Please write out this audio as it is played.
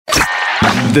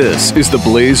This is the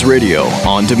Blaze Radio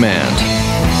on demand.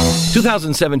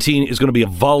 2017 is going to be a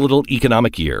volatile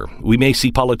economic year. We may see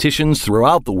politicians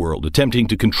throughout the world attempting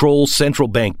to control central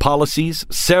bank policies.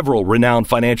 Several renowned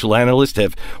financial analysts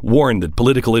have warned that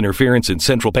political interference in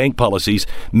central bank policies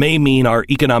may mean our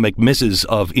economic misses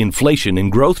of inflation and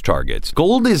growth targets.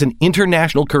 Gold is an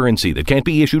international currency that can't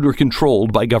be issued or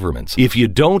controlled by governments. If you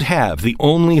don't have the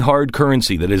only hard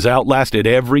currency that has outlasted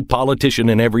every politician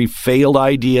and every failed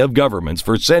idea of governments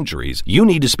for centuries, you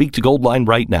need to speak to Goldline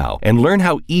right now and learn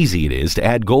how easy it is to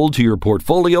add gold to your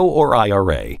portfolio or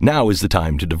IRA. Now is the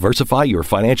time to diversify your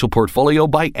financial portfolio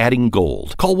by adding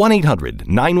gold. Call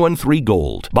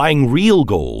 1-800-913-GOLD. Buying real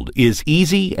gold is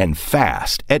easy and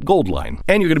fast at Goldline.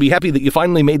 And you're going to be happy that you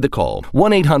finally made the call.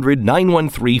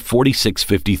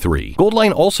 1-800-913-4653.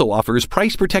 Goldline also offers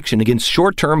price protection against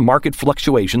short-term market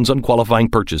fluctuations on qualifying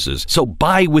purchases. So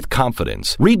buy with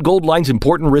confidence. Read Goldline's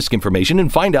important risk information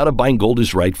and find out if buying gold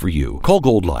is right for you. Call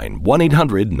Goldline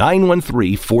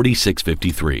 1-800-913-4653.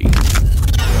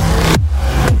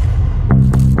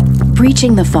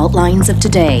 Breaching the fault lines of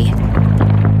today.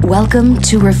 Welcome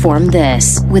to Reform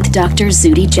This with Dr.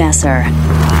 Zuhdi Jasser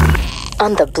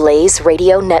on the Blaze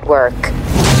Radio Network.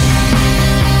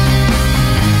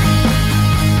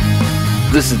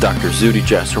 This is Dr. Zuhdi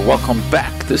Jasser. Welcome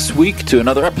back this week to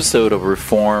another episode of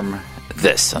Reform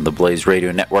This on the Blaze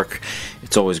Radio Network.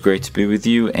 It's always great to be with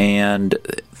you, and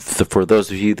for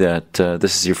those of you that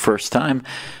this is your first time,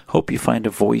 hope you find a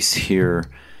voice here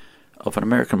of an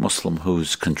American Muslim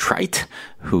who's contrite,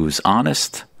 who's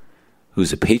honest,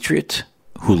 who's a patriot,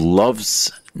 who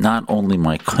loves not only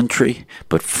my country,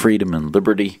 but freedom and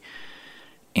liberty,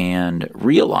 and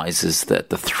realizes that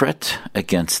the threat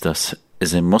against us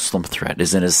is a Muslim threat,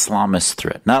 is an Islamist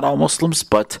threat. Not all Muslims,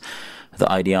 but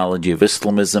the ideology of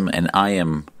Islamism, and I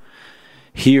am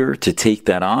here to take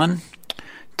that on,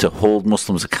 to hold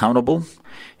Muslims accountable,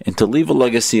 and to leave a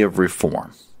legacy of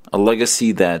reform. A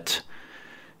legacy that,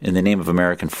 in the name of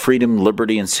American freedom,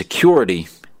 liberty, and security,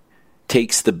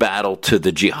 takes the battle to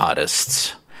the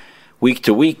jihadists. Week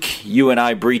to week, you and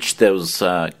I breach those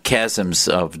chasms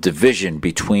of division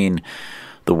between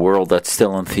the world that's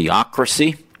still in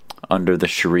theocracy under the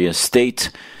Sharia state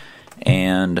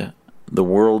and the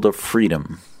world of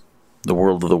freedom, the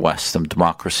world of the West and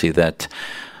democracy that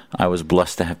I was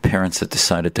blessed to have parents that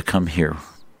decided to come here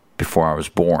before I was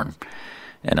born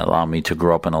and allow me to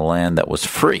grow up in a land that was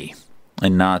free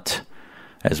and not,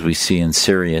 as we see in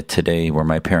Syria today, where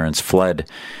my parents fled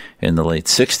in the late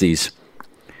 60s,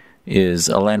 is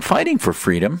a land fighting for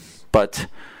freedom, but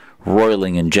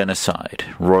roiling in genocide,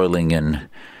 roiling in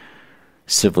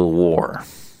civil war,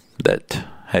 that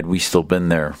had we still been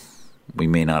there, we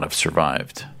may not have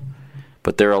survived.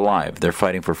 But they're alive. They're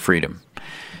fighting for freedom.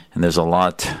 And there's a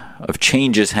lot of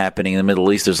changes happening in the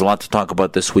Middle East. There's a lot to talk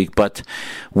about this week, but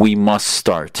we must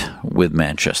start with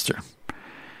Manchester.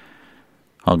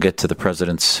 I'll get to the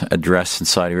president's address in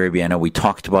Saudi Arabia. I know we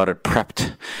talked about it,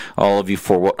 prepped all of you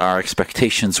for what our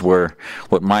expectations were,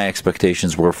 what my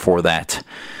expectations were for that.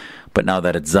 But now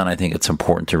that it's done, I think it's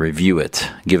important to review it,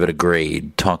 give it a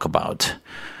grade, talk about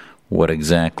what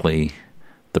exactly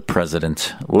the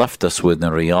president left us with in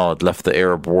Riyadh, left the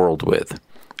Arab world with.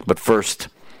 But first,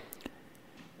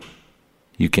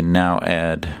 you can now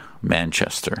add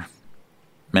Manchester,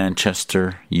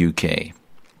 UK,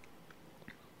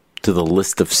 to the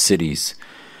list of cities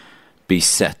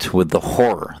beset with the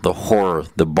horror,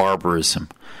 the barbarism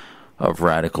of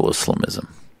radical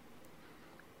Islamism.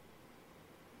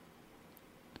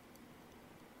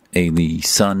 The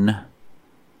son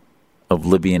of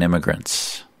Libyan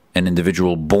immigrants, an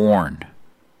individual born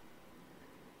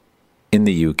in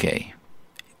the UK,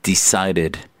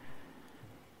 decided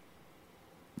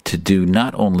to do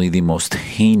not only the most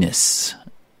heinous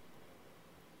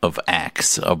of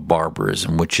acts of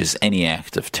barbarism, which is any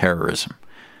act of terrorism,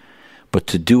 but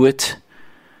to do it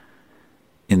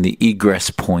in the egress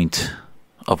point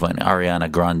of an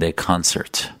Ariana Grande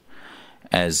concert,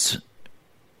 as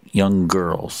young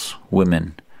girls,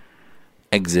 women,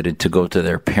 exited to go to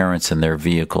their parents in their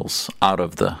vehicles out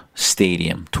of the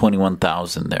stadium,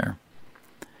 21,000 there.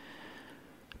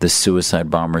 The suicide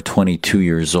bomber, 22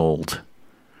 years old,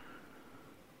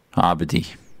 Abdi,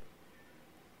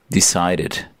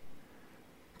 decided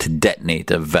to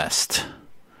detonate a vest,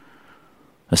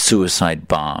 a suicide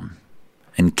bomb,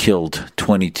 and killed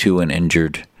 22 and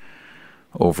injured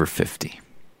over 50.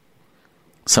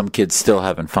 Some kids still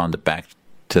haven't found it back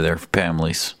to their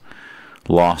families,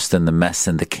 lost in the mess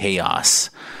and the chaos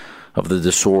of the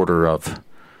disorder of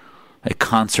a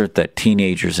concert that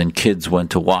teenagers and kids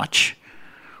went to watch,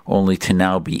 only to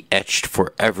now be etched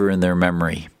forever in their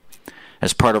memory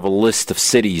as part of a list of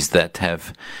cities that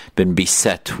have been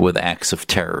beset with acts of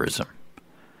terrorism.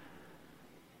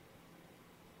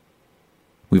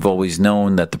 We've always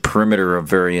known that the perimeter of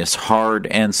various hard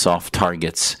and soft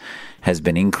targets has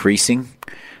been increasing,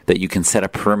 that you can set a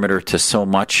perimeter to so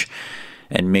much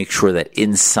and make sure that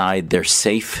inside they're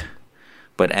safe.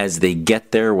 But as they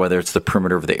get there, whether it's the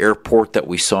perimeter of the airport that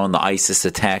we saw in the ISIS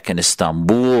attack in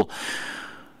Istanbul,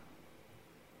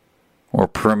 or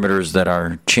perimeters that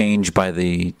are changed by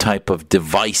the type of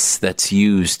device that's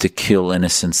used to kill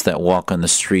innocents that walk on the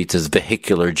streets as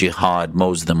vehicular jihad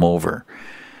mows them over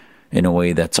in a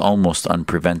way that's almost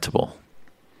unpreventable.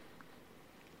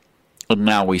 And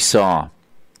now we saw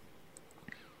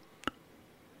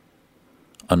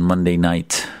on Monday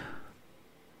night,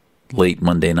 late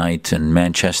Monday night in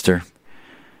Manchester,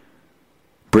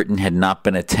 Britain had not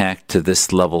been attacked to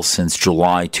this level since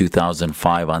July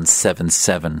 2005 on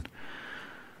 7/7,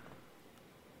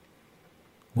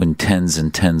 when tens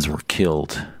and tens were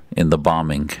killed in the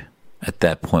bombing. At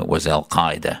that point was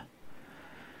Al-Qaeda.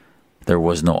 There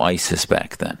was no ISIS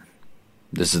back then.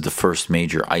 This is the first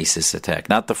major ISIS attack,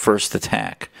 not the first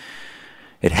attack.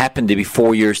 It happened to be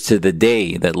 4 years to the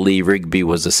day that Lee Rigby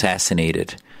was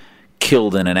assassinated,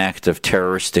 killed in an act of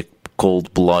terroristic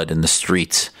cold blood in the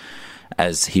streets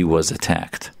as he was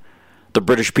attacked. The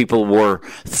British people were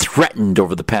threatened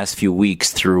over the past few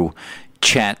weeks through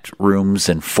chat rooms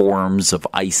and forums of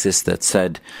ISIS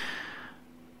that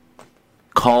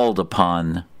called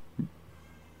upon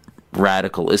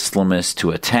radical Islamists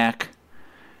to attack,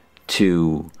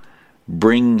 to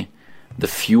bring the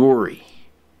fury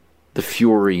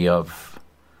of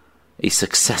a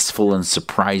successful and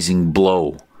surprising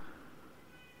blow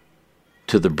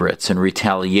to the Brits in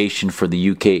retaliation for the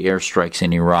UK airstrikes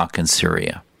in Iraq and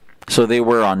Syria. So they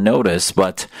were on notice,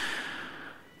 but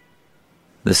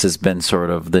this has been sort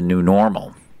of the new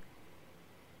normal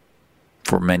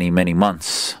for many, many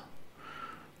months.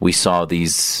 We saw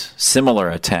these similar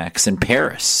attacks in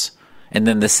Paris, and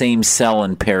then the same cell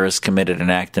in Paris committed an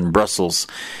act in Brussels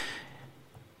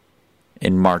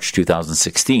in March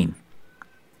 2016.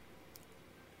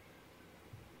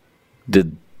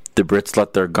 Did the Brits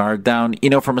let their guard down?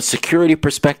 From a security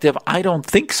perspective, I don't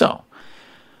think so.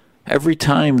 Every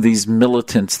time these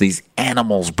militants, these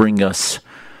animals bring us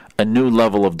a new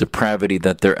level of depravity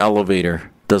that their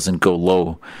elevator doesn't go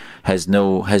low, has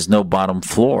no bottom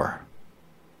floor,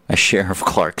 as Sheriff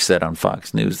Clark said on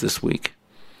Fox News this week.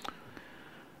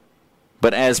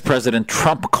 But as President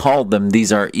Trump called them,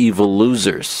 these are evil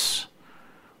losers.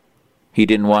 He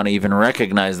didn't want to even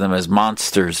recognize them as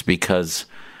monsters because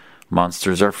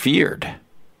monsters are feared.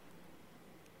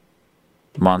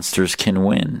 Monsters can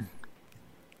win.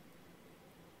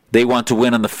 They want to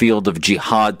win on the field of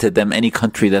jihad. To them, any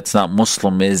country that's not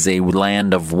Muslim is a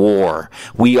land of war.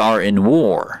 We are in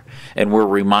war, and we're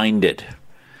reminded.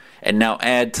 And now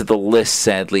add to the list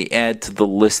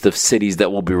of cities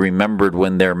that will be remembered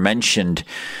when they're mentioned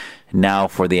now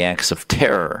for the acts of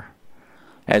terror.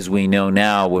 As we know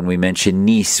now, when we mention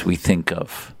Nice, we think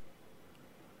of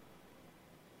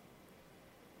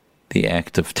the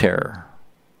act of terror.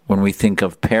 When we think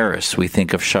of Paris, we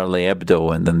think of Charlie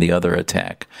Hebdo and then the other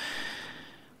attack.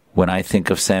 When I think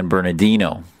of San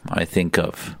Bernardino, I think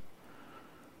of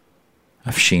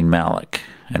Afshin Malik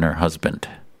and her husband.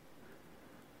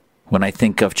 When I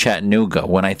think of Chattanooga,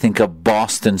 when I think of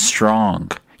Boston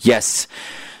Strong, yes,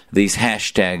 these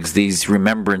hashtags, these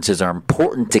remembrances are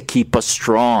important to keep us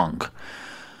strong.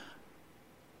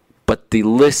 But the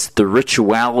list, the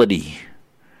rituality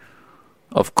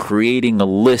of creating a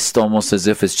list almost as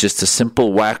if it's just a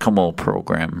simple whack-a-mole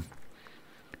program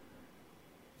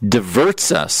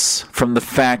diverts us from the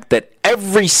fact that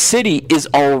every city is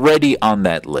already on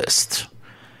that list.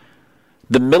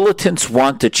 The militants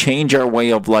want to change our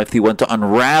way of life. They want to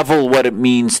unravel what it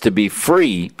means to be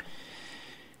free.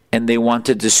 And they want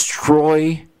to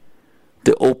destroy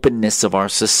the openness of our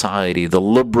society, the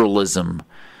liberalism,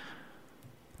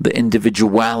 the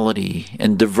individuality,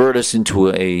 and divert us into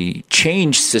a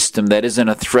change system that isn't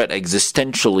a threat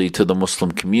existentially to the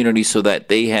Muslim community, so that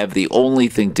they have the only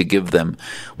thing to give them,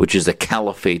 which is a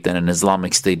caliphate and an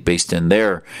Islamic state based in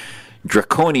their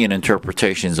draconian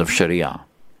interpretations of Sharia.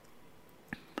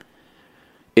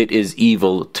 It is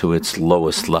evil to its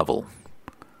lowest level.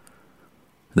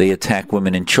 They attack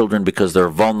women and children because they're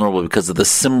vulnerable, because of the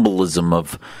symbolism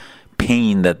of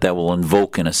pain that will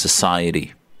invoke in a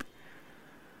society.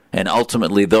 And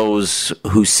ultimately, those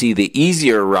who see the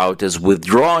easier route as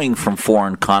withdrawing from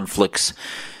foreign conflicts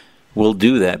will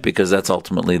do that because that's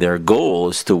ultimately their goal,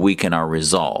 is to weaken our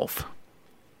resolve.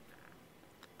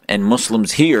 And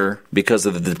Muslims here, because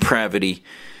of the depravity,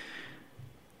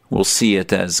 will see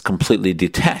it as completely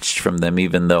detached from them,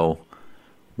 even though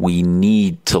we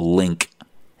need to link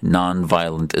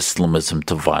nonviolent Islamism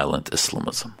to violent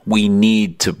Islamism. We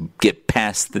need to get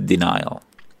past the denial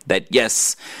that,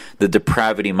 yes, the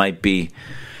depravity might be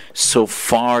so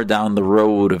far down the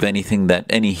road of anything that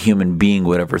any human being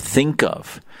would ever think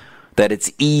of, that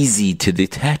it's easy to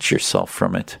detach yourself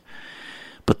from it.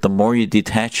 But the more you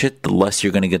detach it, the less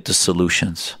you're going to get to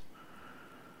solutions.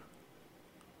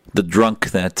 The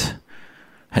drunk that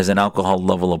has an alcohol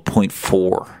level of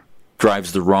 0.4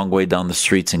 drives the wrong way down the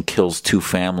streets and kills 2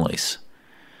 families.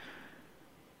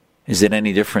 Is it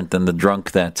any different than the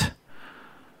drunk that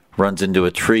runs into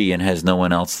a tree and has no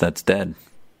one else that's dead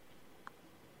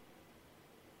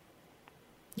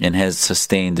and has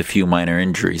sustained a few minor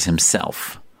injuries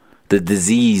himself? The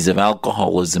disease of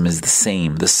alcoholism is the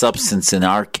same. The substance in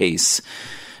our case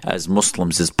as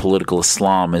Muslims is political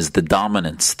Islam, is the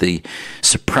dominance, the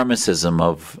supremacism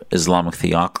of Islamic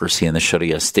theocracy and the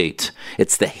Sharia state.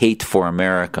 It's the hate for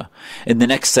America. In the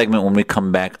next segment, when we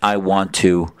come back, I want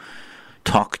to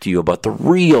talk to you about the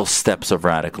real steps of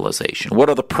radicalization. What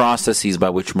are the processes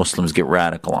by which Muslims get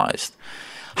radicalized?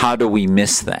 How do we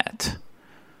miss that?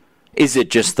 Is it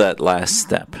just that last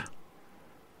step?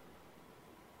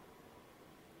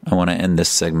 I want to end this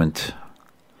segment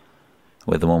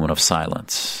with a moment of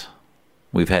silence.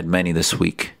 We've had many this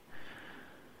week.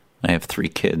 I have 3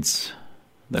 kids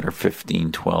that are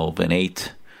 15, 12, and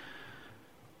 8.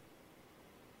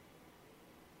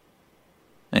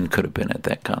 And could have been at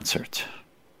that concert.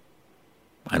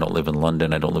 I don't live in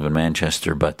London, I don't live in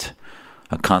Manchester, but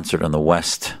a concert in the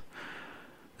West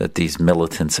that these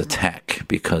militants attack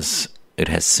because it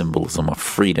has symbolism of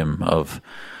freedom, of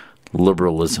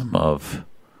liberalism, of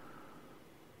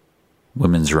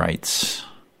women's rights,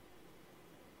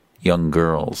 young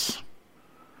girls.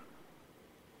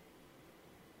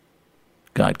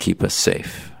 God keep us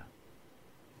safe.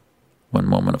 One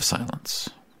moment of silence.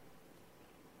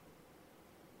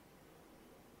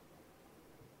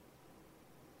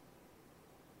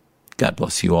 God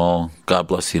bless you all. God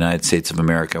bless the United States of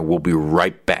America. We'll be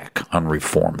right back on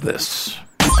Reform This.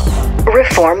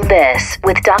 Reform This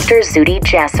with Dr. Zuhdi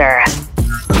Jasser.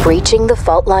 Breaching the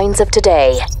fault lines of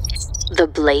today. The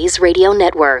Blaze Radio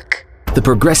Network. The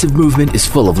progressive movement is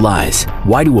full of lies.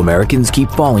 Why do Americans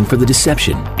keep falling for the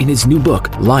deception? In his new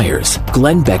book, Liars,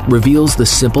 Glenn Beck reveals the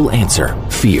simple answer: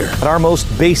 fear. At our most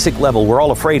basic level, we're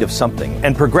all afraid of something,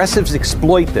 and progressives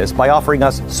exploit this by offering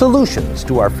us solutions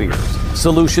to our fears.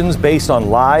 Solutions based on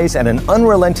lies and an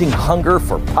unrelenting hunger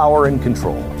for power and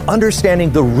control.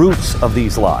 Understanding the roots of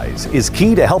these lies is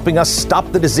key to helping us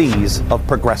stop the disease of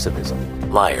progressivism.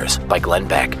 Liars by Glenn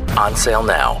Beck. On sale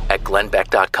now at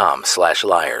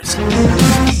glennbeck.com/liars.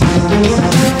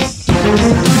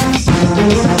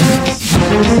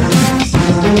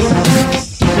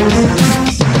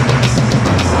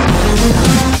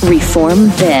 Reform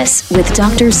This with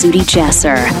Dr. Zuhdi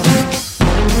Jasser.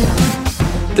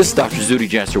 This is Dr. Zuhdi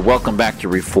Jasser. Welcome back to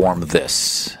Reform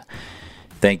This.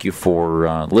 Thank you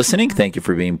for listening. Thank you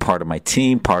for being part of my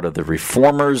team, part of the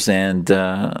reformers, and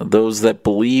those that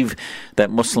believe that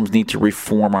Muslims need to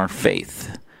reform our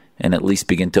faith and at least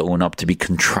begin to own up, to be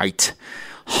contrite,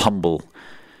 humble,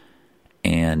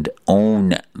 and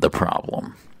own the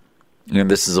problem. And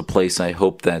this is a place I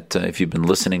hope that if you've been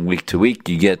listening week to week,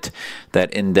 you get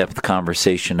that in-depth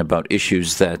conversation about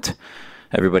issues that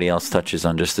everybody else touches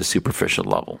on just a superficial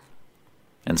level.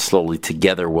 And slowly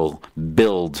together we'll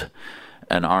build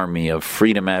an army of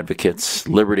freedom advocates,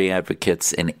 liberty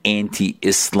advocates, and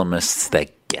anti-Islamists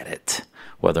that get it.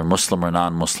 Whether Muslim or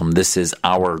non-Muslim, this is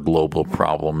our global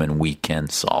problem and we can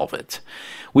solve it.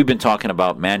 We've been talking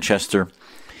about Manchester,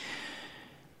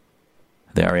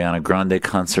 the Ariana Grande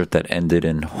concert that ended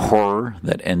in horror,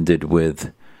 that ended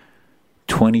with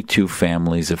 22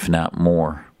 families, if not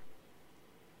more,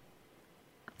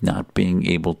 not being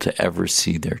able to ever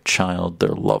see their child,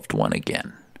 their loved one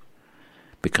again,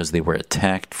 because they were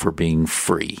attacked for being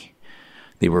free.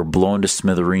 They were blown to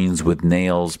smithereens with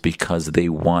nails because they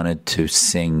wanted to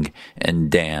sing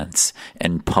and dance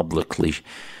and publicly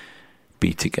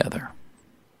be together.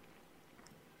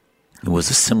 It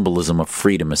was a symbolism of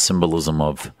freedom, a symbolism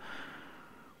of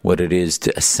what it is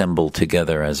to assemble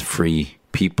together as free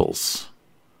peoples.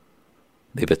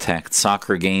 They've attacked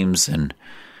soccer games in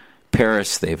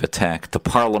Paris. They've attacked the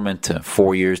parliament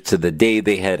 4 years to the day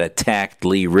they had attacked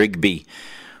Lee Rigby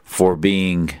for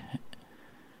being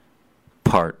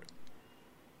part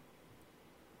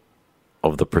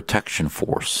of the protection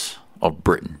force of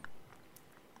Britain.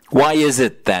 Why is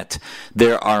it that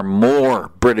there are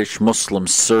more British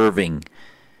Muslims serving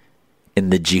in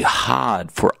the jihad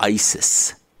for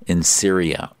ISIS in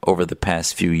Syria over the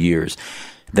past few years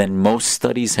than most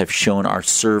studies have shown are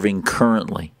serving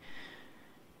currently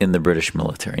in the British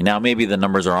military. Now, maybe the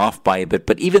numbers are off by a bit,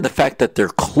 but even the fact that they're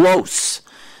close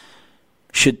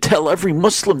should tell every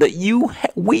Muslim that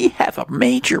we have a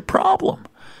major problem.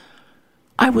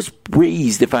 I was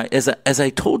raised, as I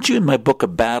told you in my book, A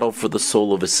Battle for the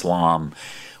Soul of Islam,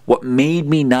 what made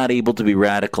me not able to be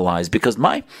radicalized, because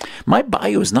my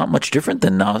bio is not much different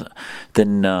than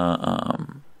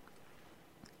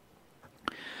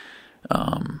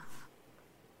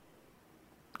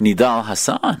Nidal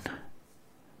Hassan.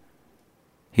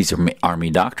 He's an army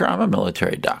doctor. I'm a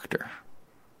military doctor.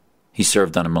 He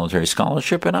served on a military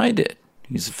scholarship, and I did.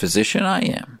 He's a physician. I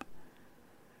am.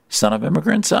 Son of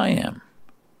immigrants. I am.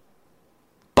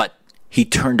 But he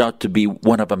turned out to be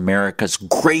one of America's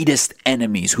greatest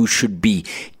enemies who should be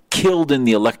killed in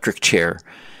the electric chair,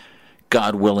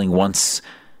 God willing, once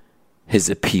his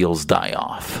appeals die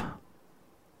off.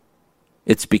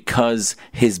 It's because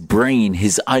his brain,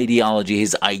 his ideology,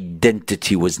 his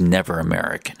identity was never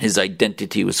American. His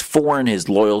identity was foreign. His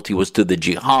loyalty was to the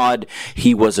jihad.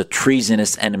 He was a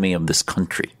treasonous enemy of this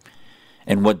country.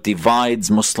 And what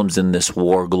divides Muslims in this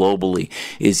war globally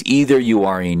is either you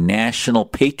are a national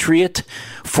patriot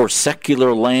for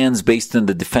secular lands based on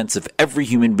the defense of every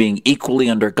human being equally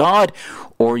under God,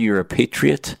 or you're a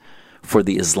patriot for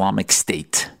the Islamic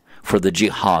State, for the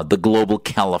jihad, the global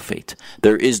caliphate.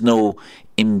 There is no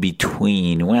in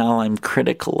between. Well, I'm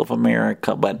critical of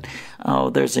America, but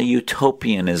there's a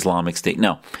utopian Islamic State.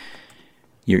 No,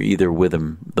 you're either with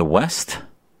the West,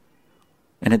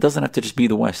 and it doesn't have to just be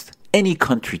the West. Any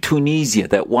country, Tunisia,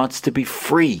 that wants to be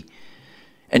free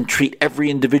and treat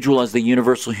every individual as the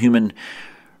universal human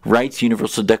rights,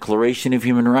 Universal Declaration of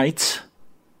Human Rights,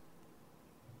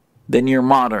 then you're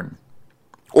modern.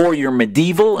 Or you're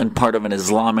medieval and part of an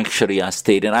Islamic Sharia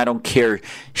state. And I don't care,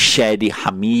 Shadi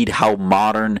Hamid, how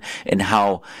modern and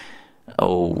how,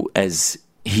 as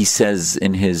he says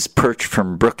in his Perch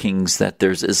from Brookings, that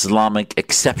there's Islamic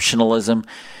exceptionalism.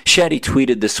 Shadi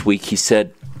tweeted this week, he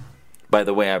said, by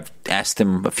the way, I've asked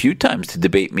him a few times to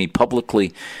debate me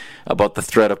publicly about the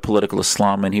threat of political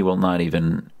Islam, and he will not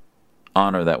even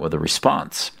honor that with a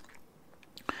response.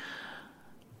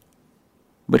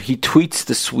 But he tweets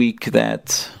this week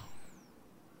that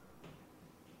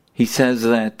he says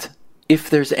that if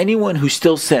there's anyone who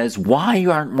still says, why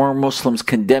aren't more Muslims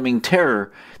condemning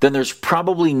terror, then there's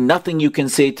probably nothing you can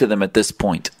say to them at this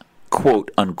point,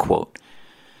 quote unquote.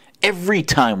 Every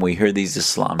time we hear these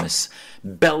Islamists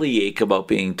bellyache about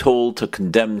being told to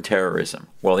condemn terrorism.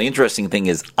 Well, the interesting thing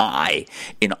is I,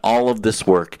 in all of this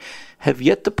work, have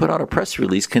yet to put out a press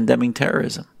release condemning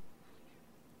terrorism.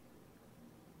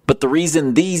 But the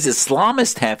reason these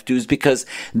Islamists have to is because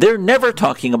they're never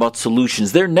talking about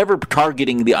solutions. They're never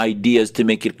targeting the ideas to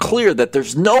make it clear that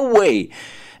there's no way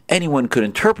anyone could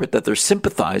interpret that they're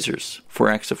sympathizers for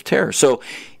acts of terror. So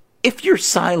if you're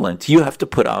silent, you have to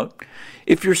put out.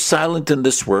 If you're silent in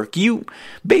this work, you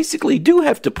basically do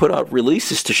have to put out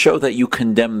releases to show that you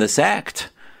condemn this act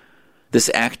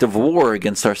of war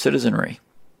against our citizenry.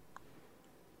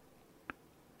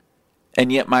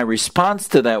 And yet my response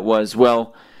to that was,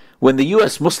 well, when the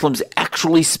U.S. Muslims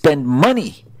actually spend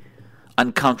money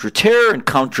on counter-terror and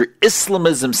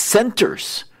counter-Islamism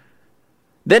centers,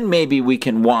 then maybe we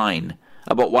can whine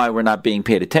about why we're not being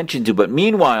paid attention to. But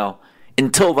meanwhile,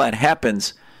 until that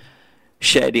happens,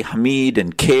 Shadi Hamid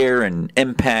and CARE and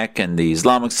MPAC and the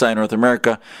Islamic Side North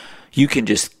America, you can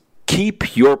just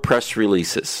keep your press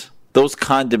releases. Those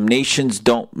condemnations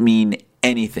don't mean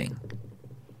anything.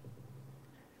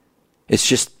 It's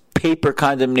just paper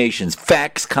condemnations,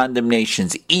 fax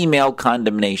condemnations, email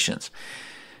condemnations,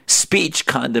 speech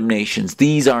condemnations.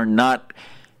 These are not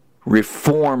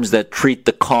reforms that treat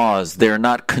the cause. They're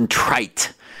not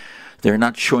contrite. They're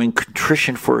not showing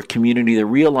contrition for a community that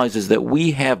realizes that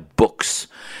we have books,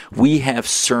 we have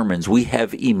sermons, we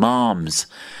have imams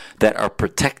that are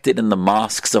protected in the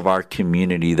mosques of our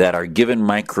community, that are given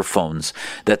microphones,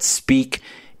 that speak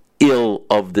ill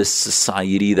of this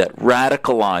society, that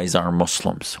radicalize our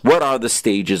Muslims. What are the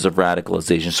stages of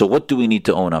radicalization? So what do we need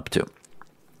to own up to?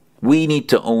 We need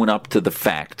to own up to the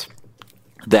fact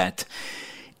that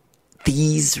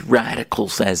these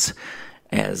radicals, as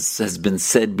has been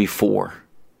said before,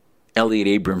 Elliot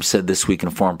Abrams said this week in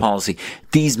Foreign Policy,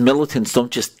 these militants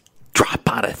don't just drop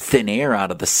out of thin air, out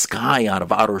of the sky, out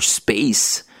of outer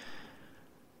space.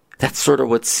 That's sort of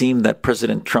what seemed that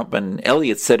President Trump and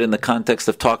Elliot said in the context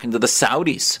of talking to the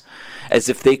Saudis, as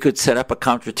if they could set up a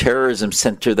counterterrorism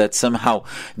center, that somehow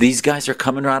these guys are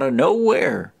coming out of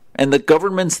nowhere And the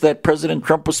governments that President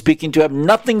Trump was speaking to have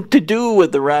nothing to do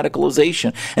with the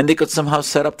radicalization. And they could somehow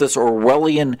set up this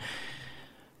Orwellian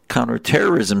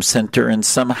counterterrorism center, and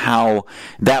somehow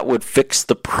that would fix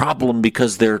the problem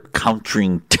because they're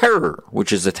countering terror,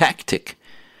 which is a tactic,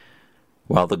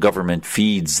 while the government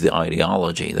feeds the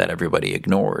ideology that everybody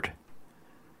ignored.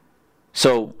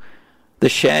 So the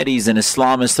shadis and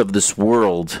Islamists of this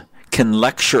world can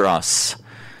lecture us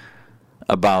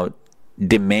about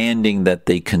demanding that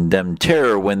they condemn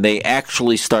terror when they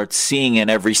actually start seeing in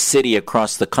every city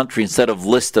across the country, instead of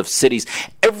list of cities,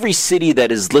 every city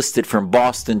that is listed from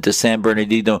Boston to San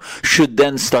Bernardino should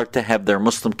then start to have their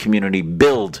Muslim community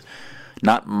build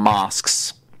not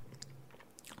mosques,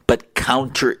 but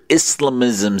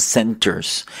counter-Islamism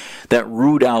centers that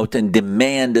root out and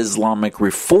demand Islamic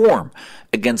reform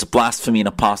against blasphemy and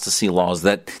apostasy laws,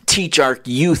 that teach our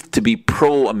youth to be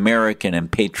pro-American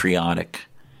and patriotic.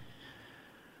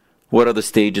 What are the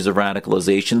stages of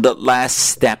radicalization? The last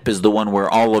step is the one where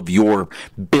all of your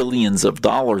billions of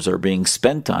dollars are being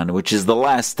spent on, which is the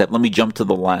last step. Let me jump to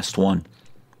the last one.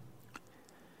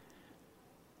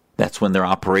 That's when they're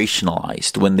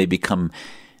operationalized, when they become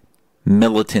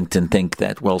militant and think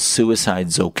that, well,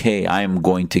 suicide's okay. I am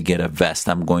going to get a vest.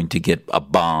 I'm going to get a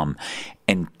bomb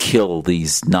and kill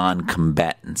these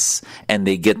non-combatants. And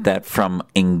they get that from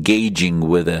engaging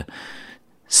with a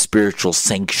spiritual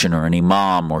sanction or an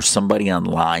imam or somebody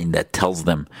online that tells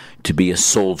them to be a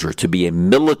soldier, to be a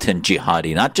militant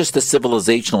jihadi, not just a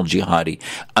civilizational jihadi,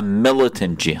 a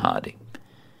militant jihadi.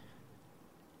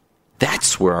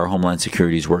 That's where our Homeland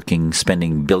Security is working,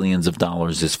 spending billions of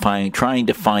dollars, is trying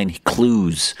to find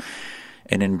clues.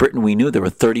 And in Britain, we knew there were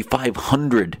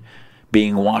 3,500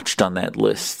 being watched on that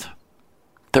list.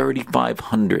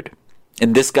 3,500.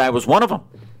 And this guy was one of them.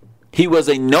 He was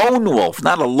a known wolf,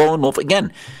 not a lone wolf.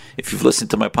 Again, if you've listened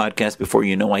to my podcast before,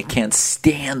 you know I can't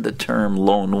stand the term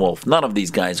lone wolf. None of these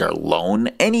guys are lone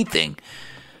anything.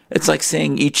 It's like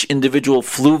saying each individual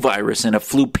flu virus and a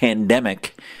flu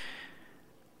pandemic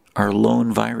are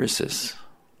lone viruses.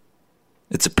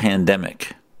 It's a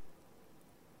pandemic.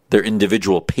 They're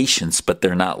individual patients, but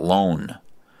they're not lone.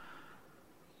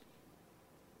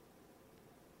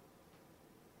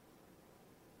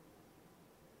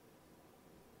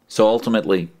 So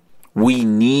ultimately, we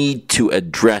need to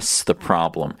address the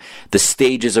problem. The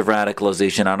stages of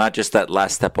radicalization are not just that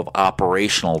last step of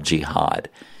operational jihad,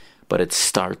 but it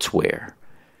starts where?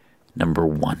 Number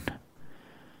one,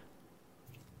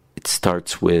 it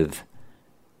starts with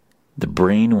the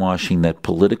brainwashing that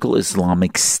political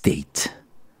Islamic State,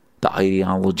 the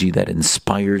ideology that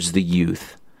inspires the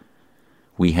youth,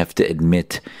 we have to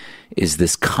admit is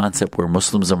this concept where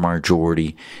Muslims are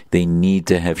majority. They need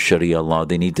to have Sharia law.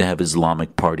 They need to have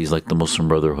Islamic parties like the Muslim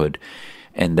Brotherhood,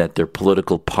 and that their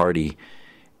political party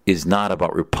is not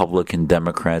about Republican,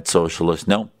 Democrat, Socialist.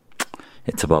 No,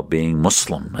 it's about being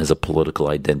Muslim as a political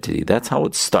identity. That's how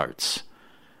it starts.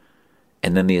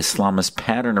 And then the Islamist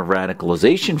pattern of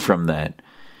radicalization from that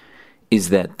is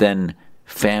that then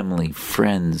family,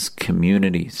 friends,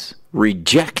 communities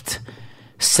reject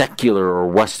secular or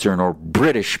Western or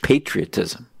British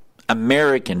patriotism,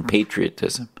 American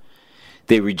patriotism.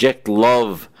 They reject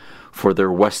love for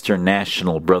their Western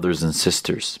national brothers and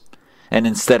sisters and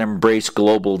instead embrace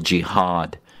global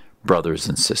jihad brothers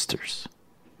and sisters.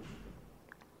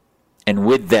 And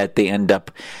with that, they end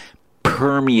up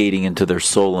permeating into their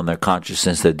soul and their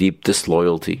consciousness a deep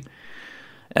disloyalty,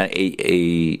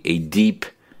 a deep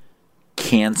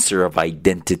cancer of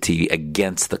identity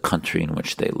against the country in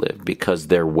which they live, because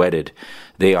they're wedded,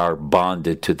 they are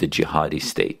bonded to the jihadi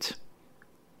state.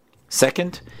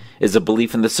 Second is a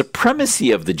belief in the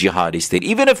supremacy of the jihadi state,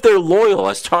 even if they're loyal,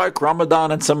 as Tariq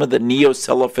Ramadan and some of the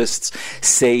neo-Salafists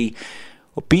say,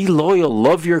 be loyal,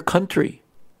 love your country.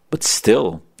 But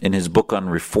still, in his book on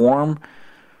reform,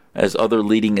 as other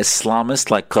leading Islamists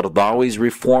like Qaradawi's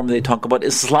reform, they talk about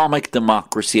Islamic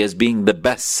democracy as being the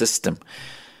best system.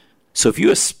 So if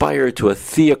you aspire to a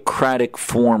theocratic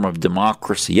form of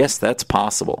democracy, yes, that's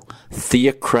possible.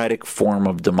 Theocratic form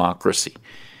of democracy,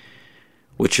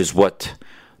 which is what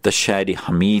the Shadi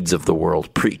Hamids of the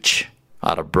world preach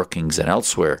out of Brookings and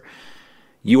elsewhere.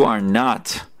 You are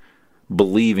not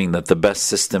believing that the best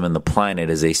system in the planet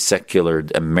is a secular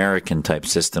American type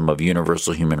system of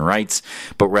universal human rights,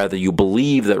 but rather you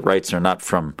believe that rights are not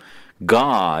from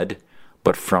God,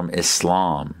 but from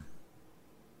Islam.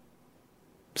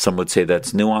 Some would say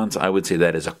that's nuance. I would say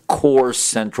that is a core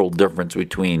central difference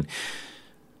between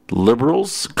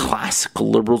liberals, classical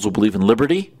liberals who believe in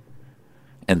liberty,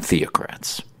 and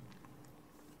theocrats.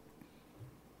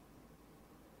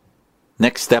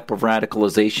 Next step of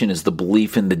radicalization is the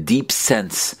belief in the deep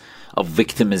sense of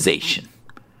victimization.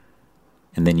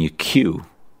 And then you cue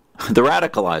the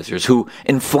radicalizers who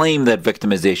inflame that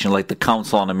victimization, like the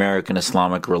Council on American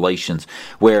Islamic Relations,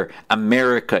 where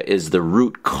America is the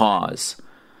root cause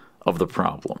of the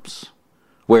problems,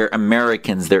 where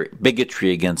Americans, their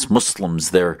bigotry against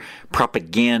Muslims, their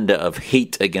propaganda of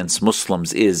hate against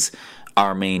Muslims is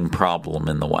our main problem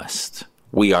in the West.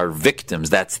 We are victims.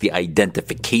 That's the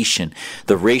identification.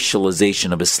 The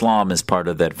racialization of Islam is part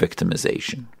of that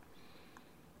victimization.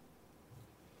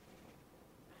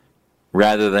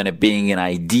 Rather than it being an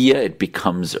idea, it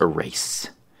becomes a race.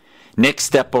 Next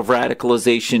step of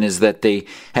radicalization is that they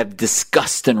have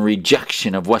disgust and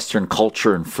rejection of Western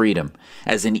culture and freedom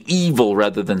as an evil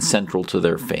rather than central to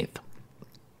their faith.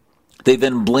 They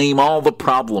then blame all the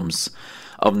problems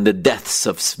of the deaths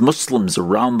of Muslims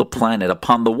around the planet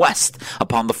upon the West,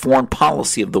 upon the foreign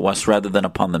policy of the West, rather than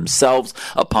upon themselves,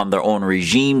 upon their own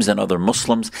regimes and other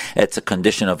Muslims. It's a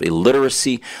condition of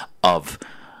illiteracy, of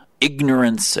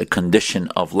ignorance, a condition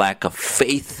of lack of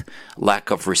faith,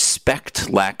 lack of respect,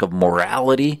 lack of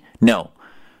morality. No,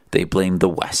 they blame the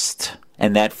West.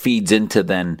 And that feeds into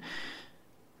then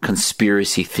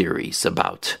conspiracy theories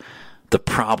about the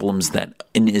problems that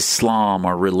in Islam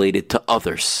are related to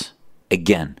others.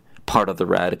 Again, part of the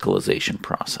radicalization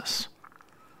process.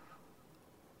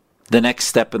 The next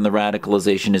step in the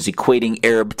radicalization is equating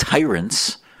Arab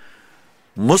tyrants,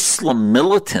 Muslim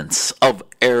militants of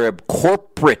Arab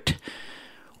corporate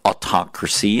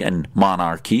autocracy and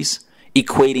monarchies,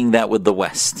 equating that with the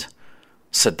West.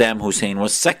 Saddam Hussein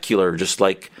was secular, just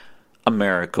like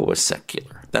America was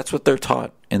secular. That's what they're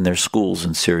taught in their schools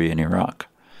in Syria and Iraq.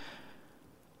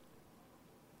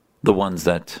 The ones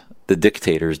that the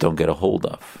dictators don't get a hold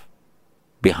of.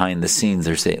 Behind the scenes,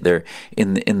 they're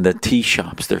in the tea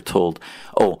shops. They're told,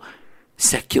 "Oh,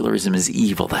 secularism is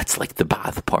evil. That's like the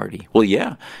Ba'ath Party." Well,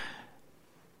 yeah,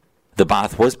 the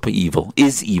Ba'ath was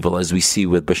is evil, as we see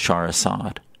with Bashar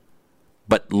Assad.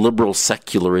 But liberal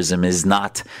secularism is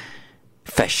not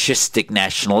fascistic,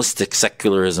 nationalistic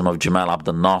secularism of Jamal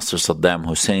Abdel Nasser, Saddam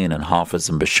Hussein, and Hafez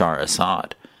and Bashar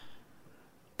Assad.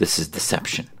 This is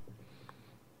deception.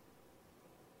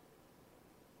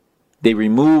 They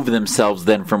remove themselves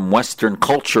then from Western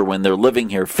culture when they're living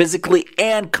here physically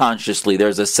and consciously.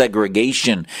 There's a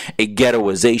segregation, a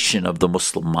ghettoization of the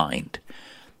Muslim mind.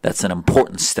 That's an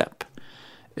important step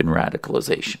in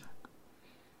radicalization.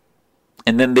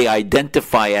 And then they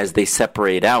identify as they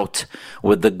separate out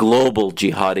with the global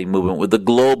jihadi movement, with the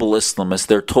global Islamists.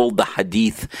 They're told the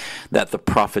hadith that the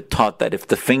Prophet taught that if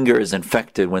the finger is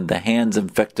infected, when the hand's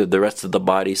infected, the rest of the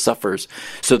body suffers.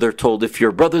 So they're told if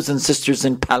your brothers and sisters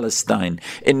in Palestine,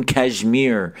 in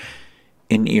Kashmir,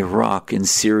 in Iraq, in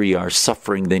Syria are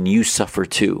suffering, then you suffer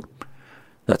too.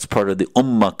 That's part of the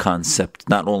ummah concept,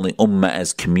 not only ummah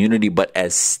as community, but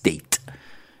as state.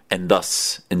 And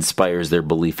thus inspires their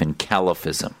belief in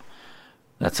caliphism.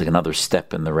 That's another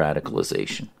step in the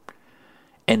radicalization.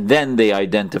 And then they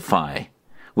identify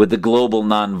with the global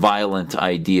nonviolent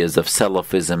ideas of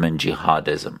Salafism and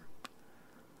jihadism.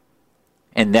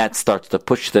 And that starts to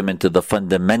push them into the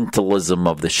fundamentalism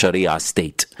of the Sharia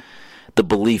state. The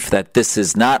belief that this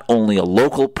is not only a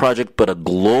local project, but a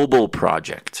global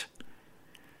project.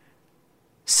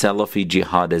 Salafi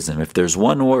jihadism, if there's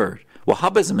one word,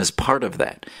 Wahhabism is part of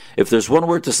that. If there's one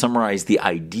word to summarize the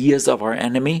ideas of our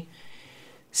enemy,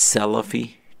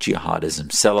 Salafi jihadism.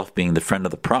 Salaf being the friend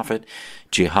of the Prophet,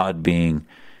 jihad being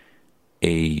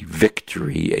a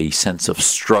victory, a sense of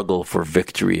struggle for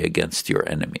victory against your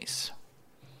enemies.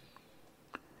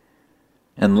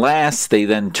 And last, they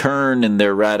then turn in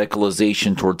their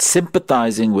radicalization towards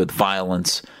sympathizing with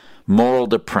violence, moral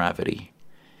depravity,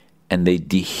 and they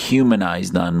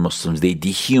dehumanize non-Muslims. They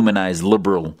dehumanize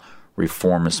liberal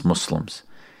reformist Muslims.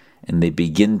 And they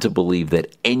begin to believe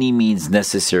that any means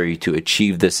necessary to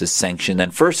achieve this is sanctioned.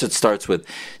 And first it starts with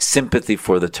sympathy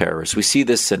for the terrorists. We see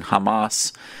this in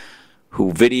Hamas,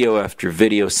 who video after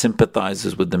video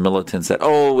sympathizes with the militants that,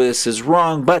 oh, this is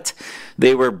wrong, but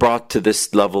they were brought to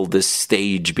this level, this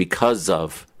stage because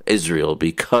of Israel,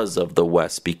 because of the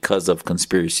West, because of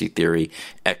conspiracy theory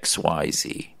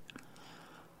XYZ.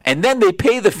 And then they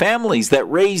pay the families that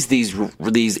raise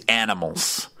these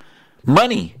animals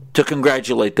money to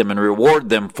congratulate them and reward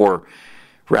them for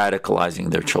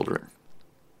radicalizing their children.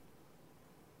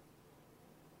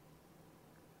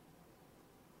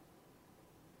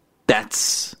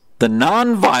 That's the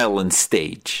nonviolent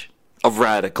stage of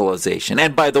radicalization.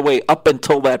 And by the way, up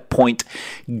until that point,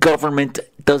 government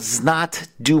does not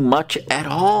do much at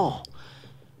all.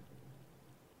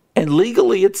 And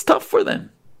legally, it's tough for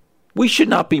them. We should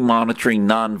not be monitoring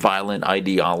nonviolent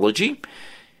ideology.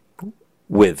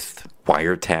 with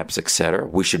wiretaps, etc.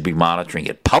 We should be monitoring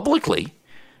it publicly.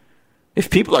 If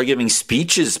people are giving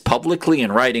speeches publicly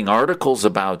and writing articles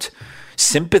about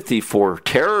sympathy for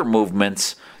terror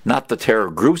movements, not the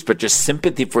terror groups, but just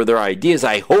sympathy for their ideas,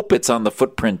 I hope it's on the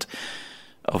footprint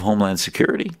of Homeland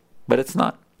Security, but it's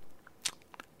not.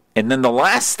 And then the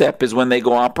last step is when they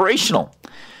go operational.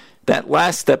 That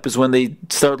last step is when they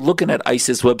start looking at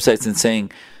ISIS websites and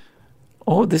saying,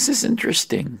 oh, this is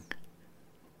interesting.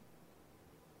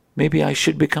 Maybe I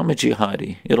should become a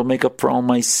jihadi. It'll make up for all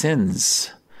my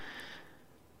sins.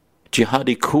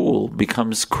 Jihadi cool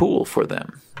becomes cool for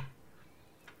them.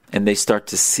 And they start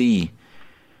to see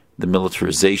the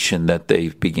militarization that they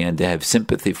began to have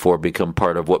sympathy for become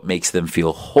part of what makes them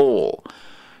feel whole.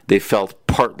 They felt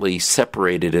partly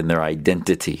separated in their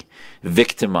identity,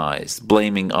 victimized,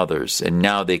 blaming others, and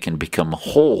now they can become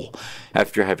whole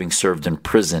after having served in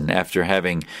prison, after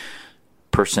having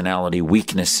personality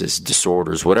weaknesses,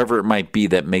 disorders, whatever it might be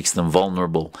that makes them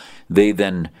vulnerable. They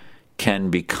then can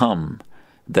become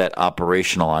that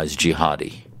operationalized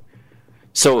jihadi.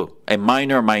 So a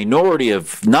minority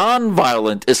of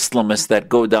nonviolent Islamists that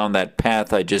go down that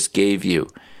path I just gave you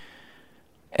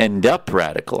end up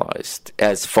radicalized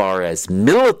as far as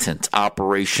militant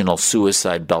operational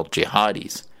suicide belt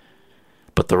jihadis.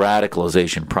 But the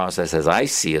radicalization process, as I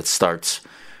see it, starts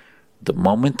the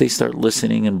moment they start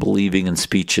listening and believing in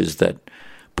speeches that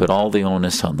put all the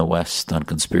onus on the West, on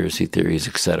conspiracy theories,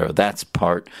 etc. That's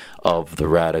part of the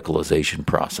radicalization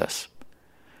process.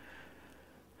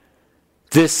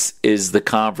 This is the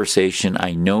conversation.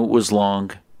 I know it was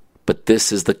long, but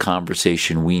this is the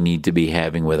conversation we need to be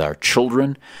having with our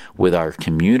children, with our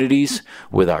communities,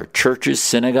 with our churches,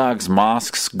 synagogues,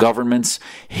 mosques, governments,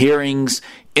 hearings,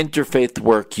 interfaith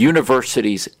work,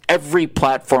 universities, every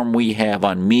platform we have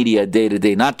on media day to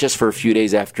day, not just for a few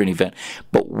days after an event,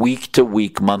 but week to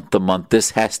week, month to month.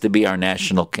 This has to be our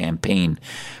national campaign.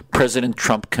 President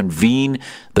Trump convened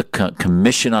the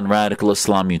Commission on Radical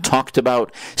Islam you talked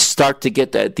about. Start to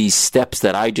get at these steps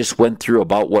that I just went through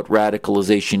about what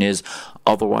radicalization is.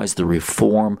 Otherwise, the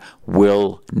reform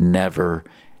will never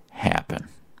happen.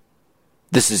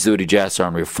 This is Zuhdi Jasser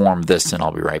on Reform This, and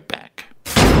I'll be right back.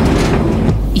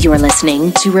 You're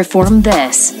listening to Reform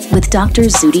This with Dr.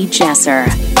 Zuhdi Jasser.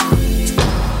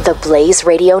 The Blaze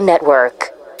Radio Network.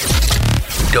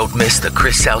 Don't miss the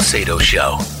Chris Salcedo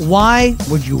Show. Why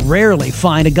would you rarely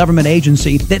find a government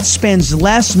agency that spends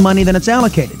less money than it's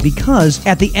allocated? Because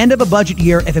at the end of a budget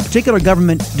year, if a particular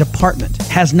government department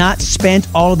has not spent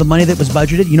all of the money that was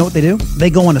budgeted, you know what they do? They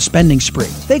go on a spending spree.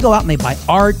 They go out and they buy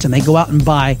art, and they go out and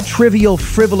buy trivial,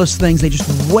 frivolous things. They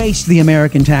just waste the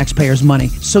American taxpayers' money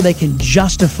so they can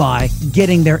justify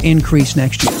getting their increase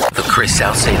next year. The Chris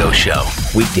Salcedo Show.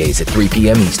 Weekdays at 3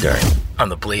 p.m. Eastern on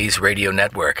the Blaze Radio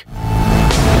Network.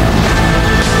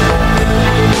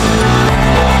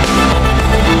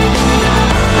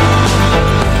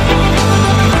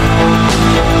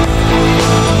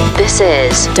 This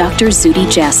is Dr. Zuhdi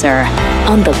Jasser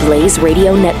on the Blaze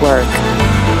Radio Network.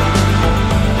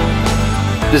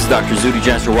 This is Dr. Zuhdi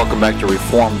Jasser. Welcome back to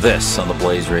Reform This on the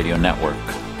Blaze Radio Network.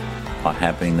 A lot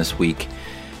happening this week.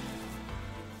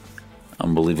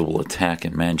 Unbelievable attack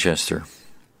in Manchester.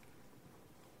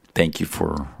 Thank you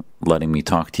for letting me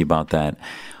talk to you about that.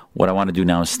 What I want to do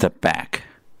now is step back.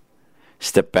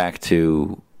 Step back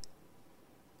to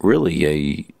really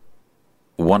a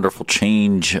wonderful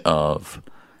change of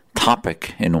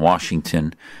topic in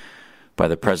Washington by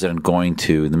the president going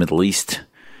to the Middle East.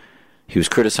 He was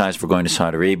criticized for going to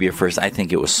Saudi Arabia first. I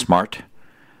think it was smart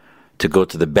to go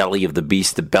to the belly of the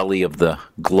beast, the belly of the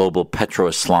global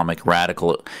petro-Islamic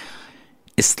radical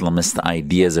Islamist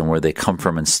ideas and where they come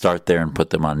from, and start there and put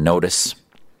them on notice.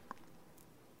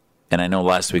 And I know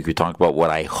last week we talked about what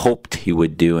I hoped he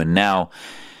would do, and now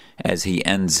as he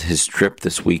ends his trip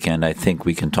this weekend, I think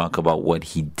we can talk about what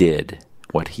he did,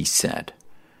 what he said.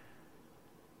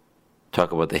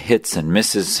 Talk about the hits and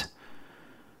misses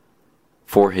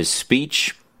for his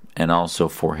speech and also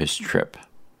for his trip.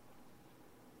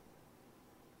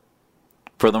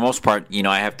 For the most part,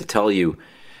 I have to tell you,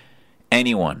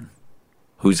 anyone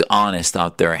who's honest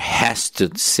out there has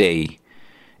to say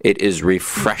it is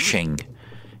refreshing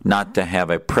not to have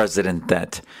a president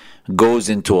that goes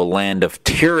into a land of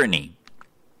tyranny,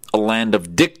 a land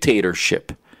of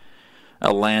dictatorship,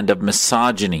 a land of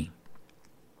misogyny,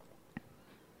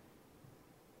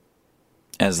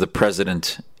 as the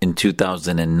president in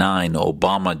 2009,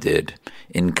 Obama, did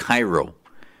in Cairo.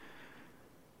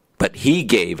 But he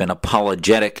gave an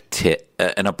apologetic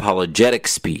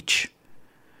speech,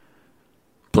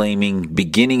 blaming,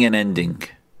 beginning and ending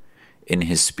in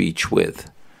his speech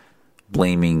with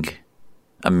blaming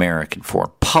American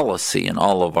foreign policy and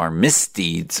all of our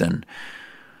misdeeds and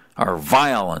our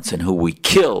violence and who we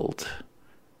killed,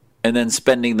 and then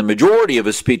spending the majority of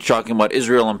his speech talking about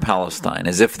Israel and Palestine,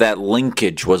 as if that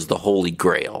linkage was the Holy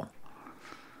Grail.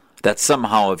 That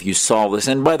somehow if you solve this,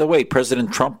 and by the way,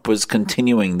 President Trump was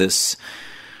continuing this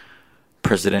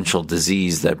presidential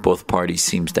disease that both parties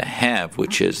seems to have,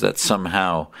 which is that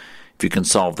somehow if you can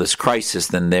solve this crisis,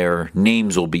 then their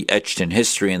names will be etched in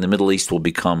history and the Middle East will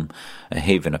become a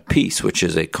haven of peace, which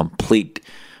is a complete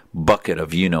bucket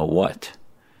of you-know-what.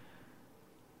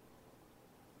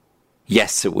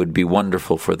 Yes, it would be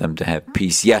wonderful for them to have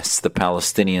peace. Yes, the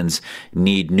Palestinians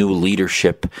need new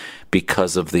leadership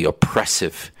because of the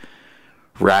oppressive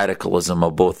radicalism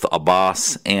of both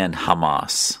Abbas and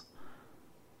Hamas.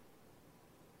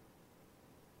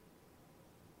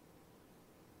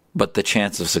 But the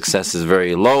chance of success is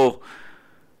very low,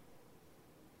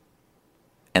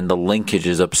 and the linkage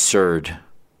is absurd.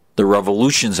 The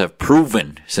revolutions have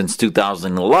proven since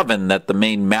 2011 that the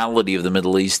main malady of the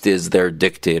Middle East is their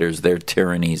dictators, their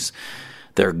tyrannies,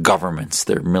 their governments,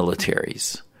 their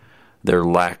militaries, their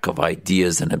lack of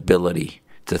ideas and ability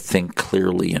to think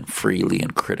clearly and freely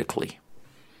and critically.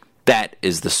 That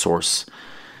is the source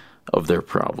of their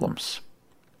problems.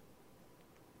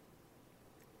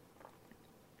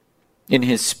 In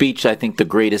his speech, I think the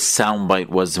greatest soundbite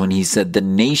was when he said the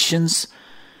nations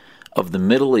of the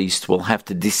Middle East will have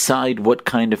to decide what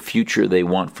kind of future they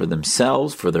want for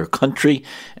themselves, for their country,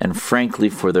 and frankly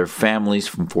for their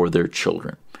families and for their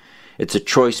children. It's a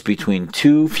choice between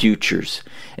two futures,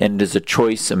 and it is a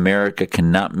choice America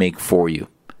cannot make for you.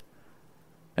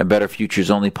 A better future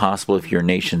is only possible if your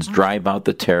nations drive out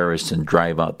the terrorists and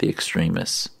drive out the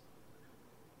extremists.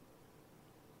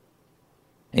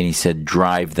 And he said,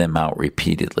 drive them out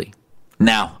repeatedly.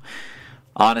 Now,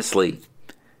 honestly,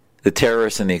 the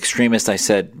terrorists and the extremists, I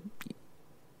said,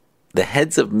 the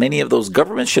heads of many of those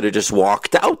governments should have just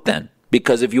walked out then.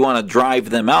 Because if you want to drive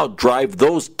them out, drive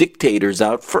those dictators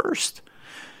out first.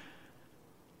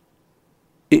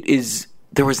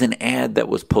 There was an ad that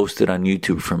was posted on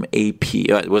YouTube from AP.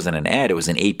 It wasn't an ad, it was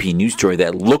an AP news story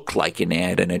that looked like an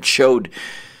ad, and it showed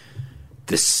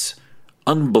this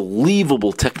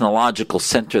unbelievable technological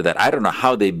center that I don't know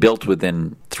how they built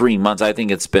within 3 months. I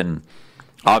think it's been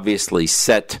obviously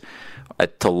set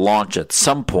to launch at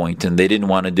some point, and they didn't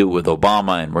want to do it with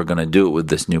Obama, and we're going to do it with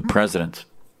this new president,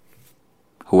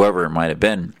 whoever it might have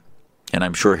been. And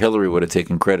I'm sure Hillary would have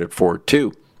taken credit for it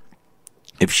too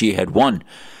if she had won.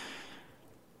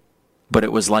 But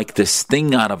it was like this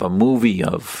thing out of a movie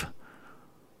of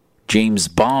James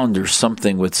Bond or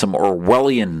something, with some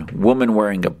Orwellian woman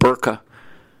wearing a burqa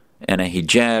and a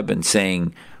hijab and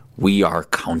saying, we are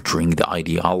countering the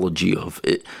ideology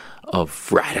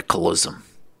of radicalism,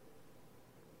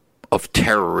 of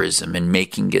terrorism, and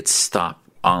making it stop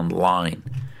online,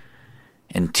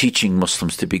 and teaching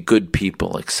Muslims to be good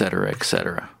people, etc.,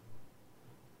 etc.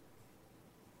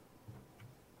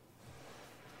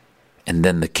 And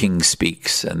then the king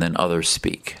speaks, and then others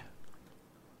speak.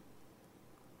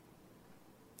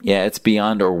 Yeah, it's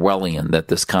beyond Orwellian that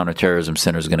this counterterrorism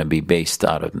center is going to be based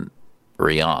out of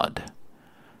Riyadh.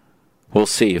 We'll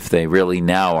see if they really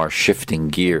now are shifting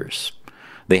gears.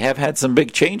 They have had some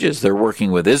big changes. They're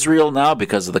working with Israel now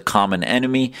because of the common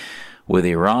enemy with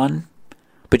Iran.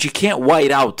 But you can't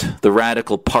white out the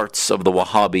radical parts of the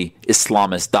Wahhabi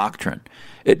Islamist doctrine.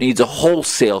 It needs a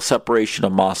wholesale separation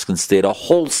of mosque and state, a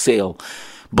wholesale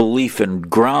belief in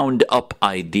ground-up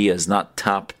ideas, not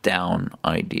top-down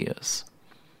ideas.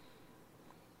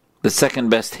 The second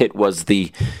best hit was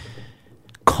the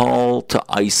call to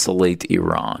isolate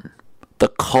Iran. The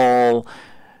call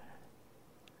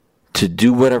to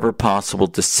do whatever possible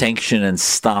to sanction and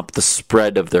stop the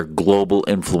spread of their global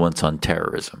influence on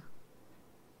terrorism.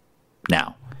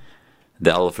 Now,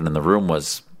 the elephant in the room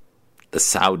was the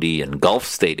Saudi and Gulf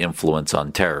state influence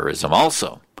on terrorism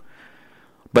also.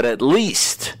 But at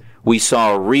least we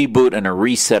saw a reboot and a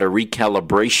reset, a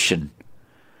recalibration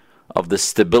of the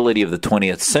stability of the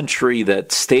 20th century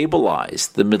that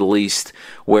stabilized the Middle East,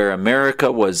 where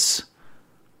America was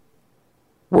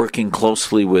working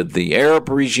closely with the Arab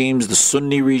regimes, the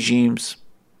Sunni regimes,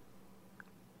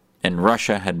 and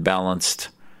Russia had balanced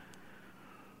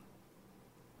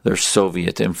their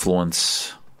Soviet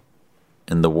influence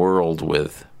in the world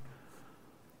with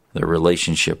their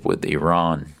relationship with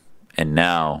Iran, and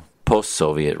now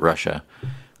post-Soviet Russia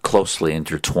closely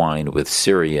intertwined with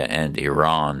Syria and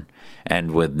Iran,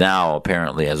 and with now,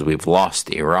 apparently, as we've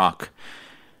lost Iraq,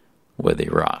 with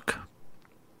Iraq.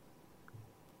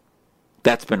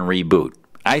 That's been reboot.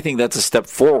 I think that's a step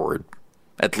forward.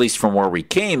 at least from where we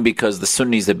came, because the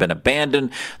Sunnis had been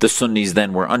abandoned. The Sunnis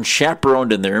then were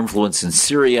unchaperoned in their influence in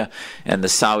Syria, and the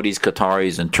Saudis,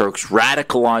 Qataris, and Turks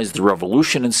radicalized the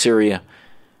revolution in Syria.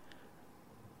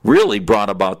 Really brought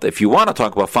about, if you want to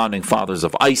talk about founding fathers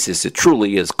of ISIS, it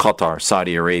truly is Qatar,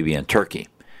 Saudi Arabia, and Turkey,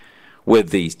 with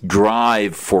the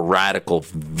drive for radical,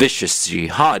 vicious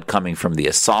jihad coming from the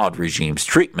Assad regime's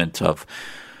genocidal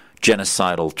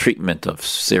treatment of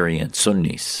Syrian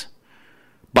Sunnis.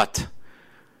 But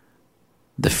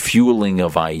the fueling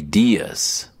of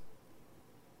ideas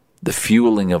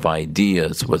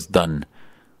was done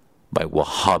by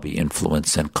Wahhabi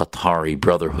influence and Qatari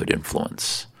Brotherhood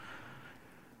influence.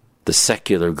 The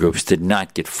secular groups did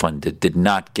not get funded, did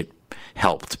not get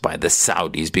helped by the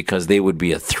Saudis, because they would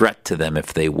be a threat to them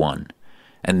if they won.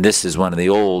 And this is one of the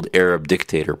old Arab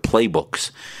dictator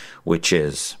playbooks, which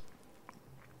is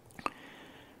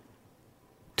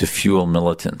to fuel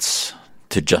militants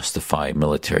to justify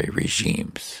military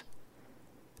regimes.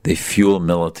 They fuel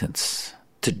militants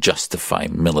to justify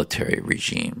military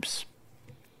regimes.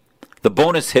 The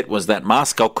bonus hit was that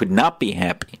Moscow could not be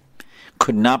happy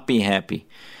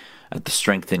at the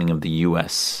strengthening of the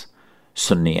U.S.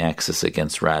 Sunni axis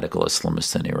against radical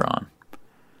Islamists in Iran.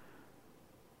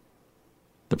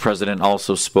 The president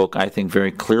also spoke, I think,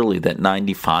 very clearly that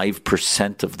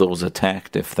 95% of those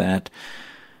attacked, if that,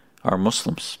 are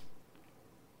Muslims.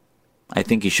 I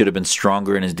think he should have been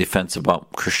stronger in his defense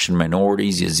about Christian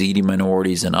minorities, Yazidi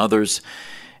minorities, and others,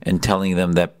 and telling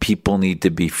them that people need to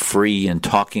be free and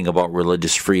talking about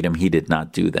religious freedom. He did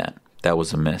not do that. That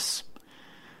was a miss.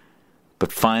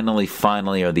 But